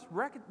we must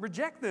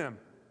reject them.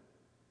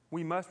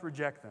 We must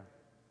reject them.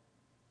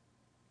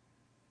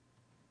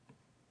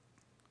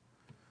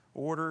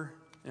 Order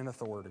and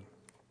authority.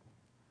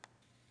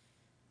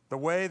 The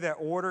way that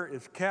order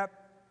is kept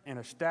and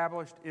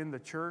established in the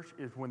church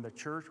is when the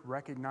church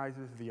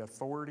recognizes the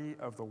authority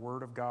of the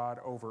Word of God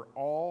over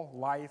all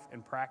life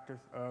and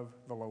practice of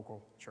the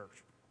local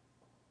church.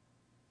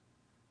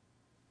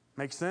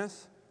 Make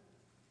sense?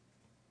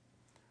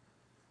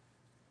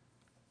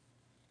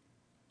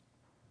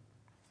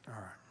 All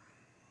right.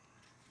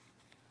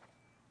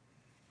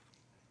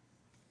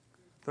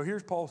 So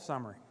here's Paul's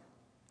summary.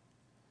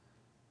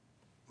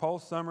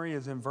 Paul's summary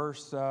is in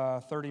verse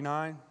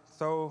 39.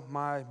 So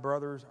my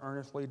brothers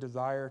earnestly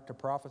desire to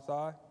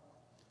prophesy.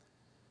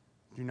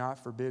 Do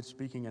not forbid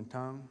speaking in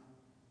tongues,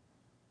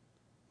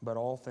 but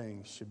all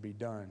things should be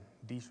done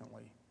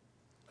decently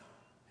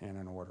and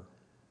in order.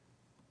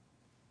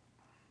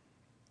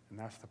 And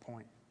that's the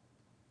point.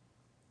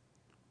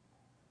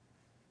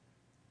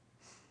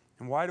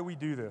 And why do we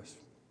do this?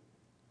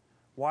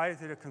 Why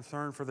is it a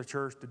concern for the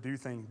church to do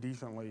things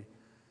decently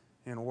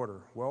in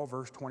order? Well,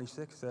 verse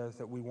 26 says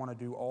that we want to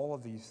do all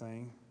of these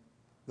things.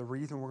 The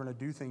reason we're going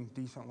to do things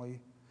decently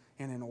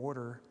and in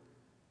order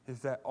is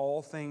that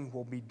all things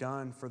will be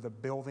done for the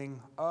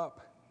building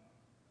up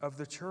of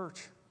the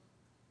church.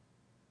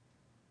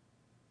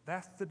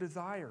 That's the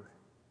desire.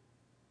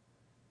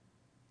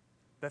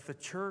 That the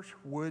church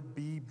would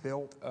be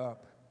built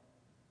up.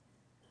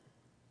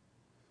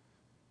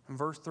 And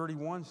verse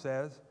 31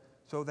 says,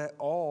 so that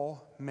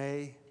all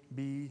may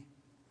be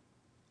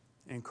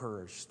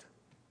encouraged.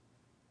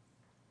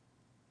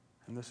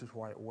 And this is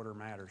why order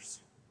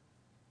matters.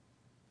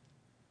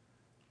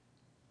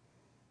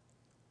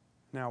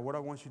 Now, what I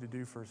want you to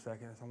do for a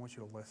second is I want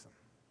you to listen.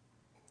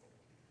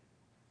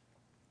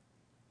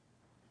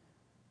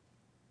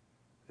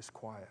 It's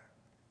quiet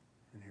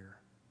in here.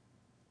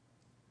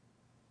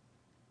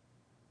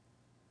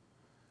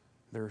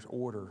 There's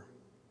order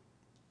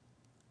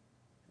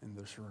in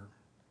this room.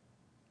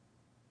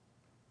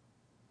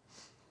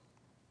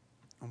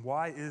 And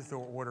why is there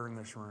order in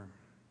this room?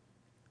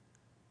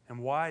 And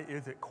why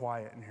is it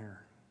quiet in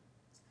here?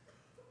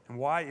 And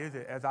why is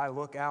it, as I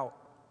look out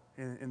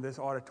in this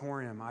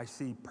auditorium, I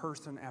see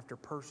person after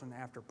person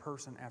after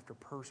person after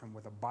person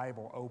with a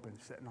Bible open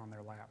sitting on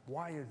their lap?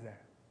 Why is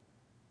that?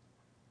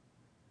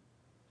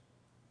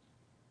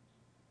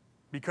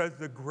 Because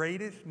the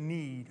greatest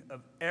need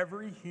of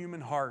every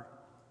human heart,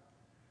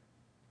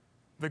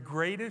 the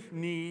greatest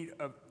need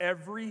of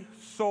every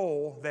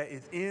soul that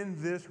is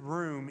in this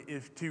room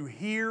is to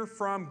hear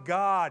from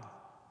God.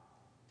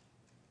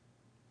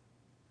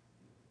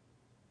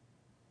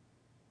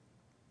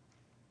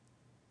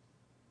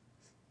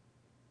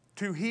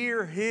 To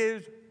hear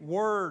His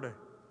Word.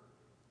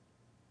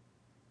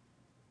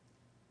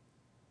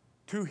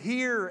 To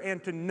hear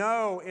and to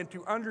know and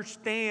to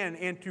understand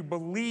and to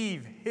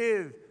believe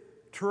His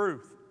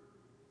truth.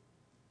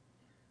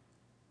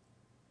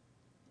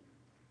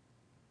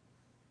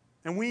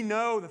 And we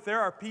know that there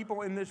are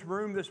people in this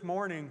room this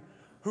morning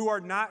who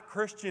are not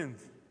Christians,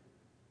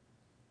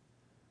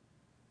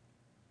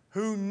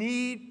 who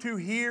need to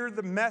hear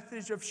the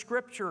message of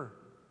Scripture,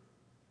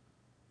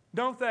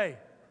 don't they?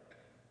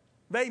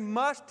 They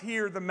must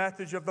hear the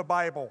message of the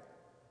Bible.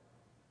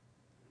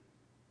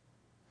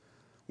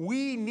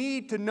 We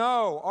need to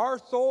know, our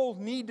souls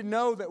need to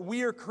know that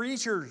we are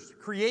creatures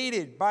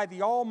created by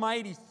the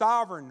Almighty,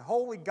 Sovereign,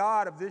 Holy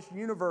God of this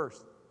universe.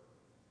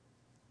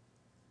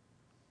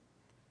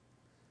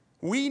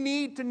 We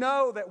need to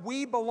know that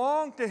we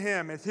belong to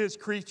Him as His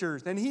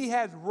creatures, and He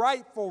has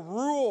rightful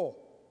rule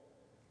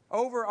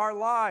over our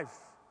lives.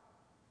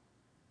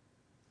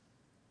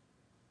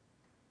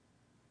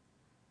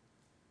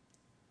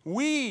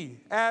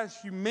 We, as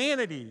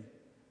humanity,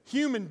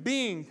 human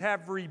beings,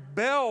 have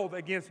rebelled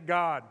against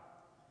God.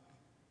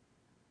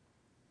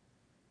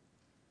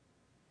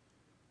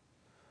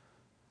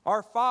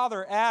 Our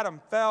father Adam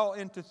fell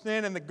into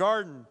sin in the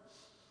garden,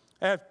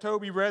 as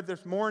Toby read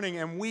this morning,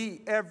 and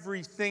we,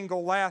 every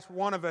single last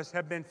one of us,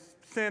 have been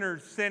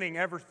sinners sinning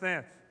ever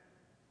since.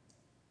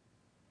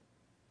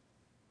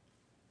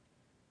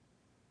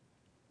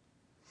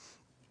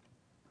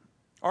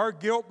 Our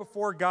guilt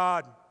before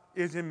God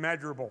is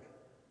immeasurable.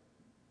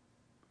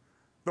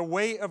 The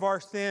weight of our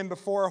sin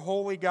before a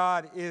holy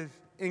God is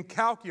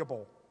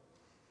incalculable.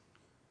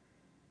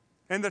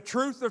 And the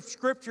truth of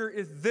Scripture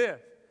is this,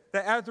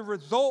 that as a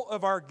result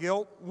of our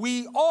guilt,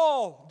 we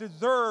all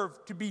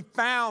deserve to be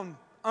found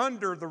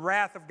under the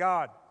wrath of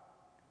God.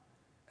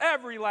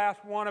 Every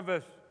last one of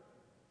us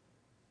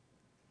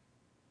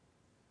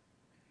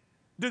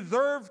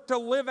deserve to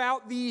live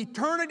out the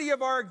eternity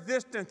of our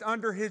existence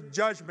under His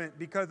judgment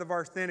because of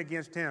our sin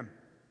against Him.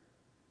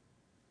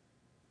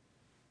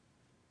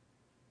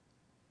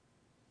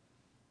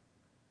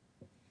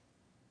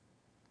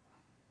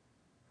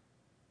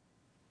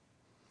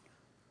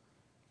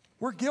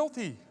 We're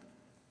guilty.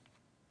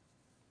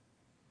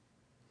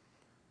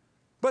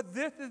 But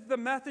this is the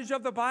message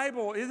of the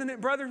Bible, isn't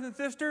it, brothers and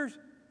sisters?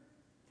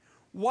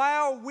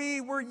 While we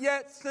were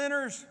yet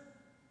sinners,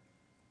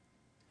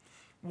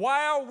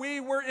 while we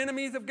were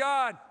enemies of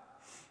God,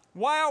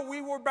 while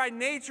we were by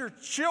nature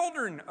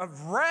children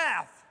of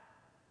wrath,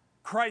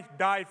 Christ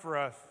died for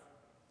us.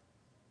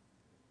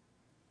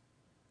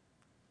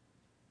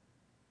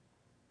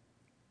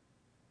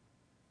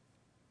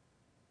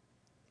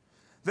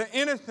 The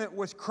innocent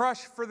was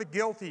crushed for the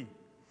guilty.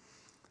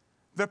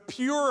 The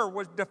pure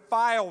was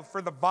defiled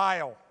for the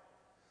vile.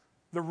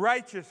 The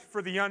righteous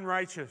for the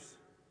unrighteous.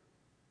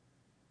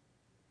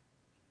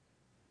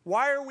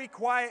 Why are we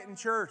quiet in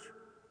church?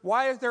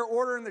 Why is there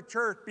order in the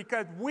church?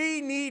 Because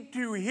we need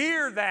to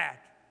hear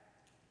that.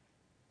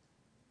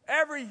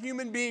 Every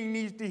human being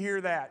needs to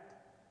hear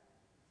that.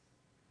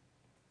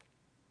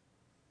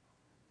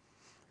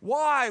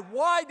 Why?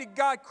 Why did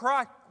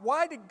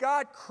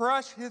God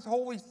crush His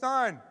holy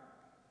Son?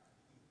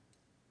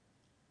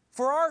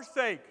 For our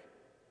sake.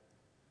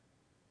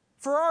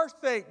 For our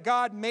sake,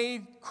 God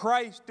made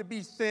Christ to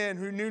be sin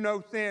who knew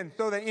no sin,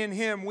 so that in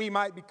Him we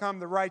might become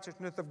the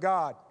righteousness of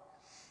God.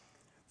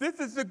 This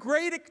is the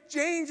great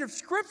exchange of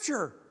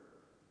Scripture.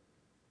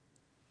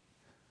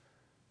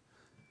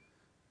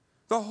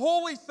 The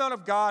Holy Son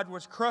of God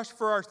was crushed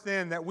for our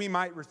sin that we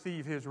might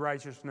receive His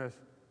righteousness.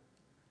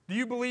 Do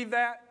you believe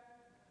that?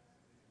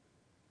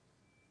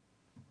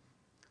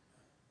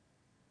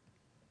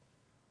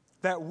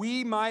 That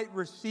we might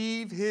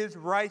receive His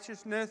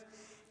righteousness,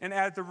 and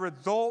as a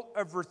result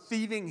of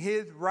receiving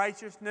His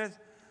righteousness,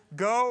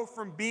 go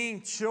from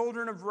being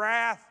children of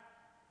wrath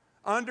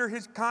under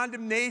His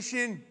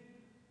condemnation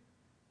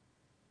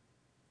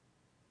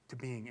to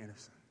being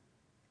innocent.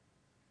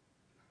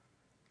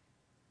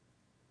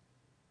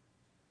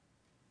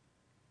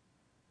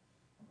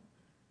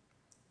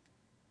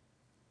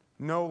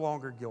 No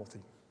longer guilty.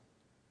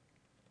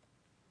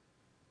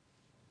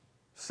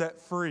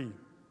 Set free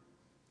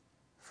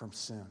from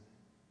sin.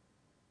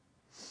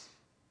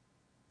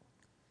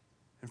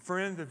 And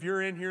friends, if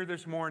you're in here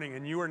this morning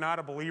and you are not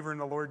a believer in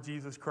the Lord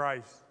Jesus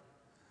Christ,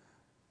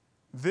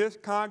 this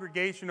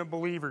congregation of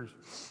believers,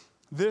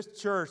 this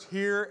church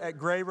here at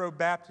Gray Road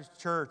Baptist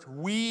Church,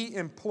 we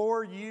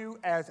implore you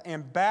as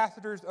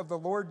ambassadors of the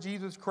Lord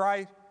Jesus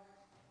Christ,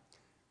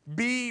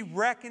 be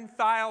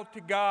reconciled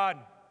to God.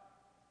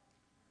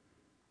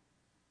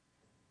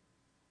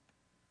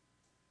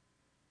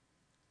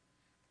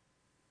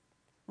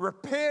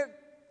 Repent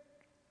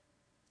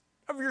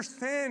of your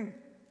sin.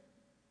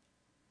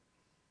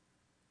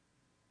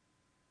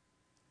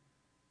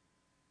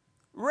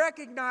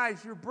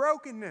 Recognize your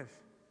brokenness.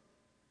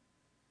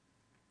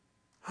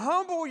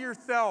 Humble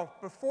yourself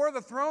before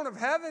the throne of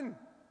heaven.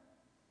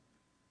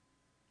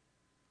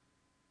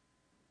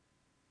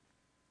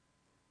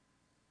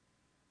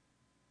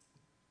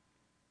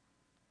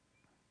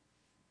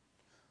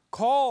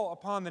 Call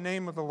upon the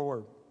name of the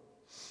Lord,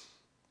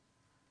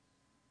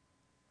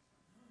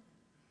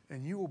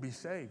 and you will be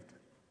saved.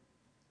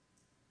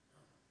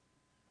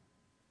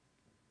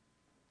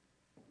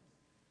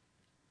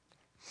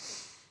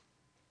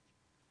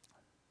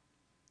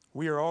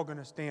 We are all going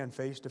to stand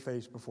face to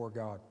face before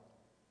God.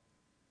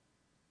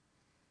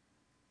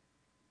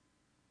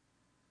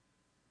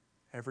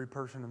 Every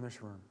person in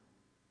this room.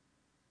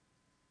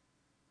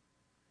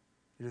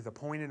 It is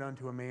appointed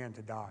unto a man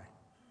to die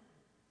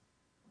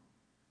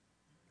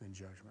in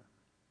judgment.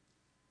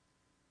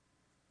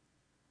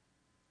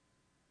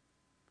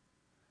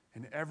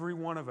 And every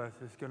one of us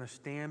is going to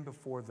stand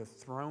before the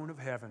throne of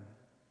heaven,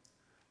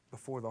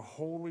 before the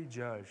holy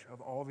judge of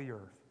all the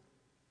earth.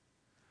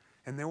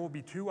 And there will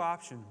be two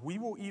options. We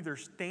will either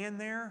stand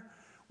there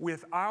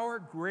with our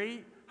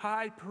great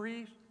high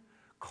priest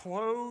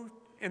clothed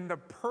in the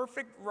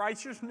perfect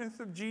righteousness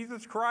of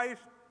Jesus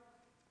Christ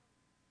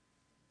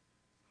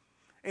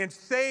and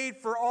saved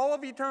for all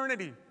of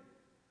eternity.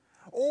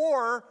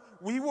 Or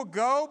we will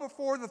go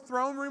before the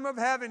throne room of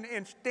heaven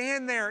and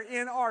stand there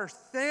in our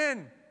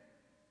sin.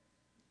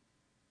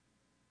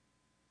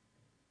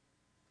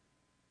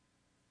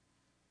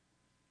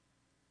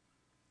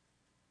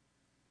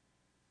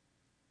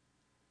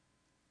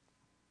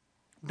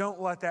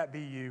 Don't let that be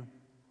you.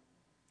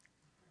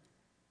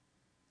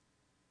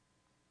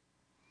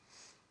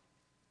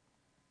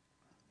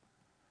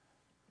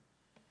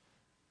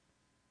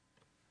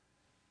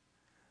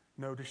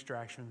 No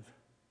distractions.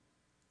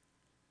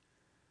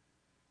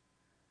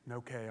 No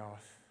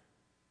chaos.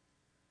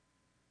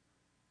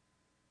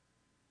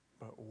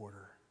 But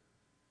order.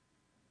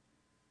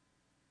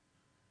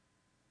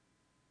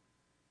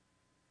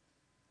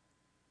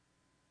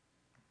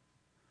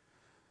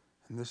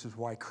 And this is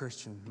why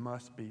Christians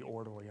must be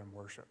orderly in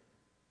worship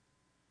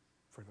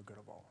for the good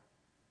of all.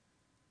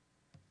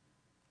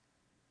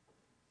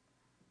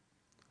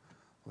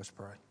 Let's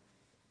pray.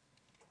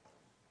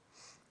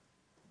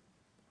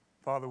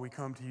 Father, we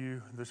come to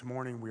you this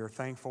morning. We are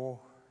thankful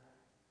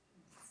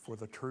for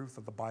the truth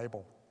of the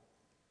Bible.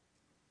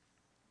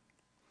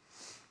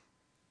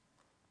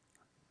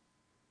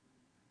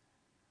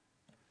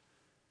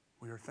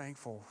 We are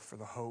thankful for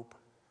the hope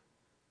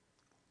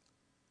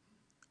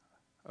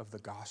of the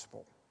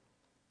gospel.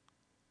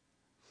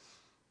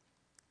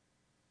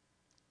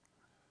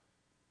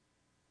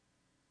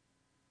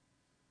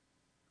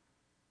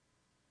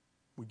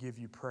 We give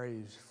you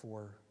praise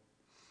for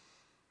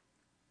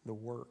the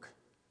work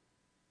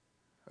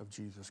of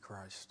Jesus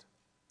Christ.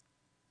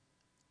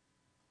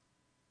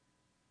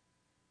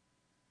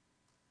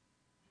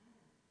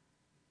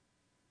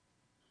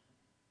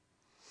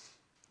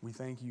 We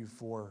thank you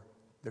for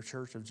the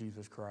Church of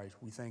Jesus Christ.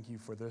 We thank you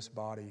for this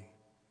body.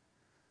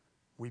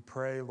 We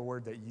pray,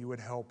 Lord, that you would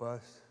help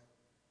us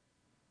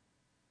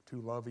to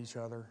love each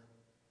other,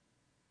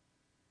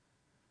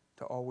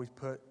 to always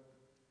put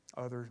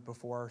others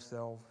before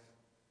ourselves,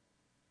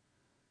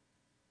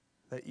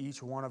 that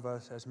each one of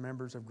us as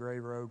members of Gray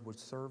Road would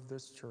serve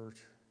this church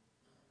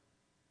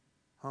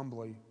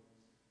humbly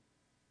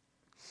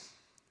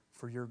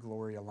for your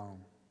glory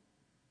alone.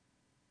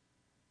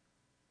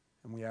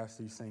 And we ask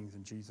these things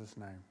in Jesus'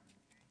 name.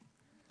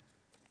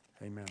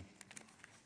 Amen.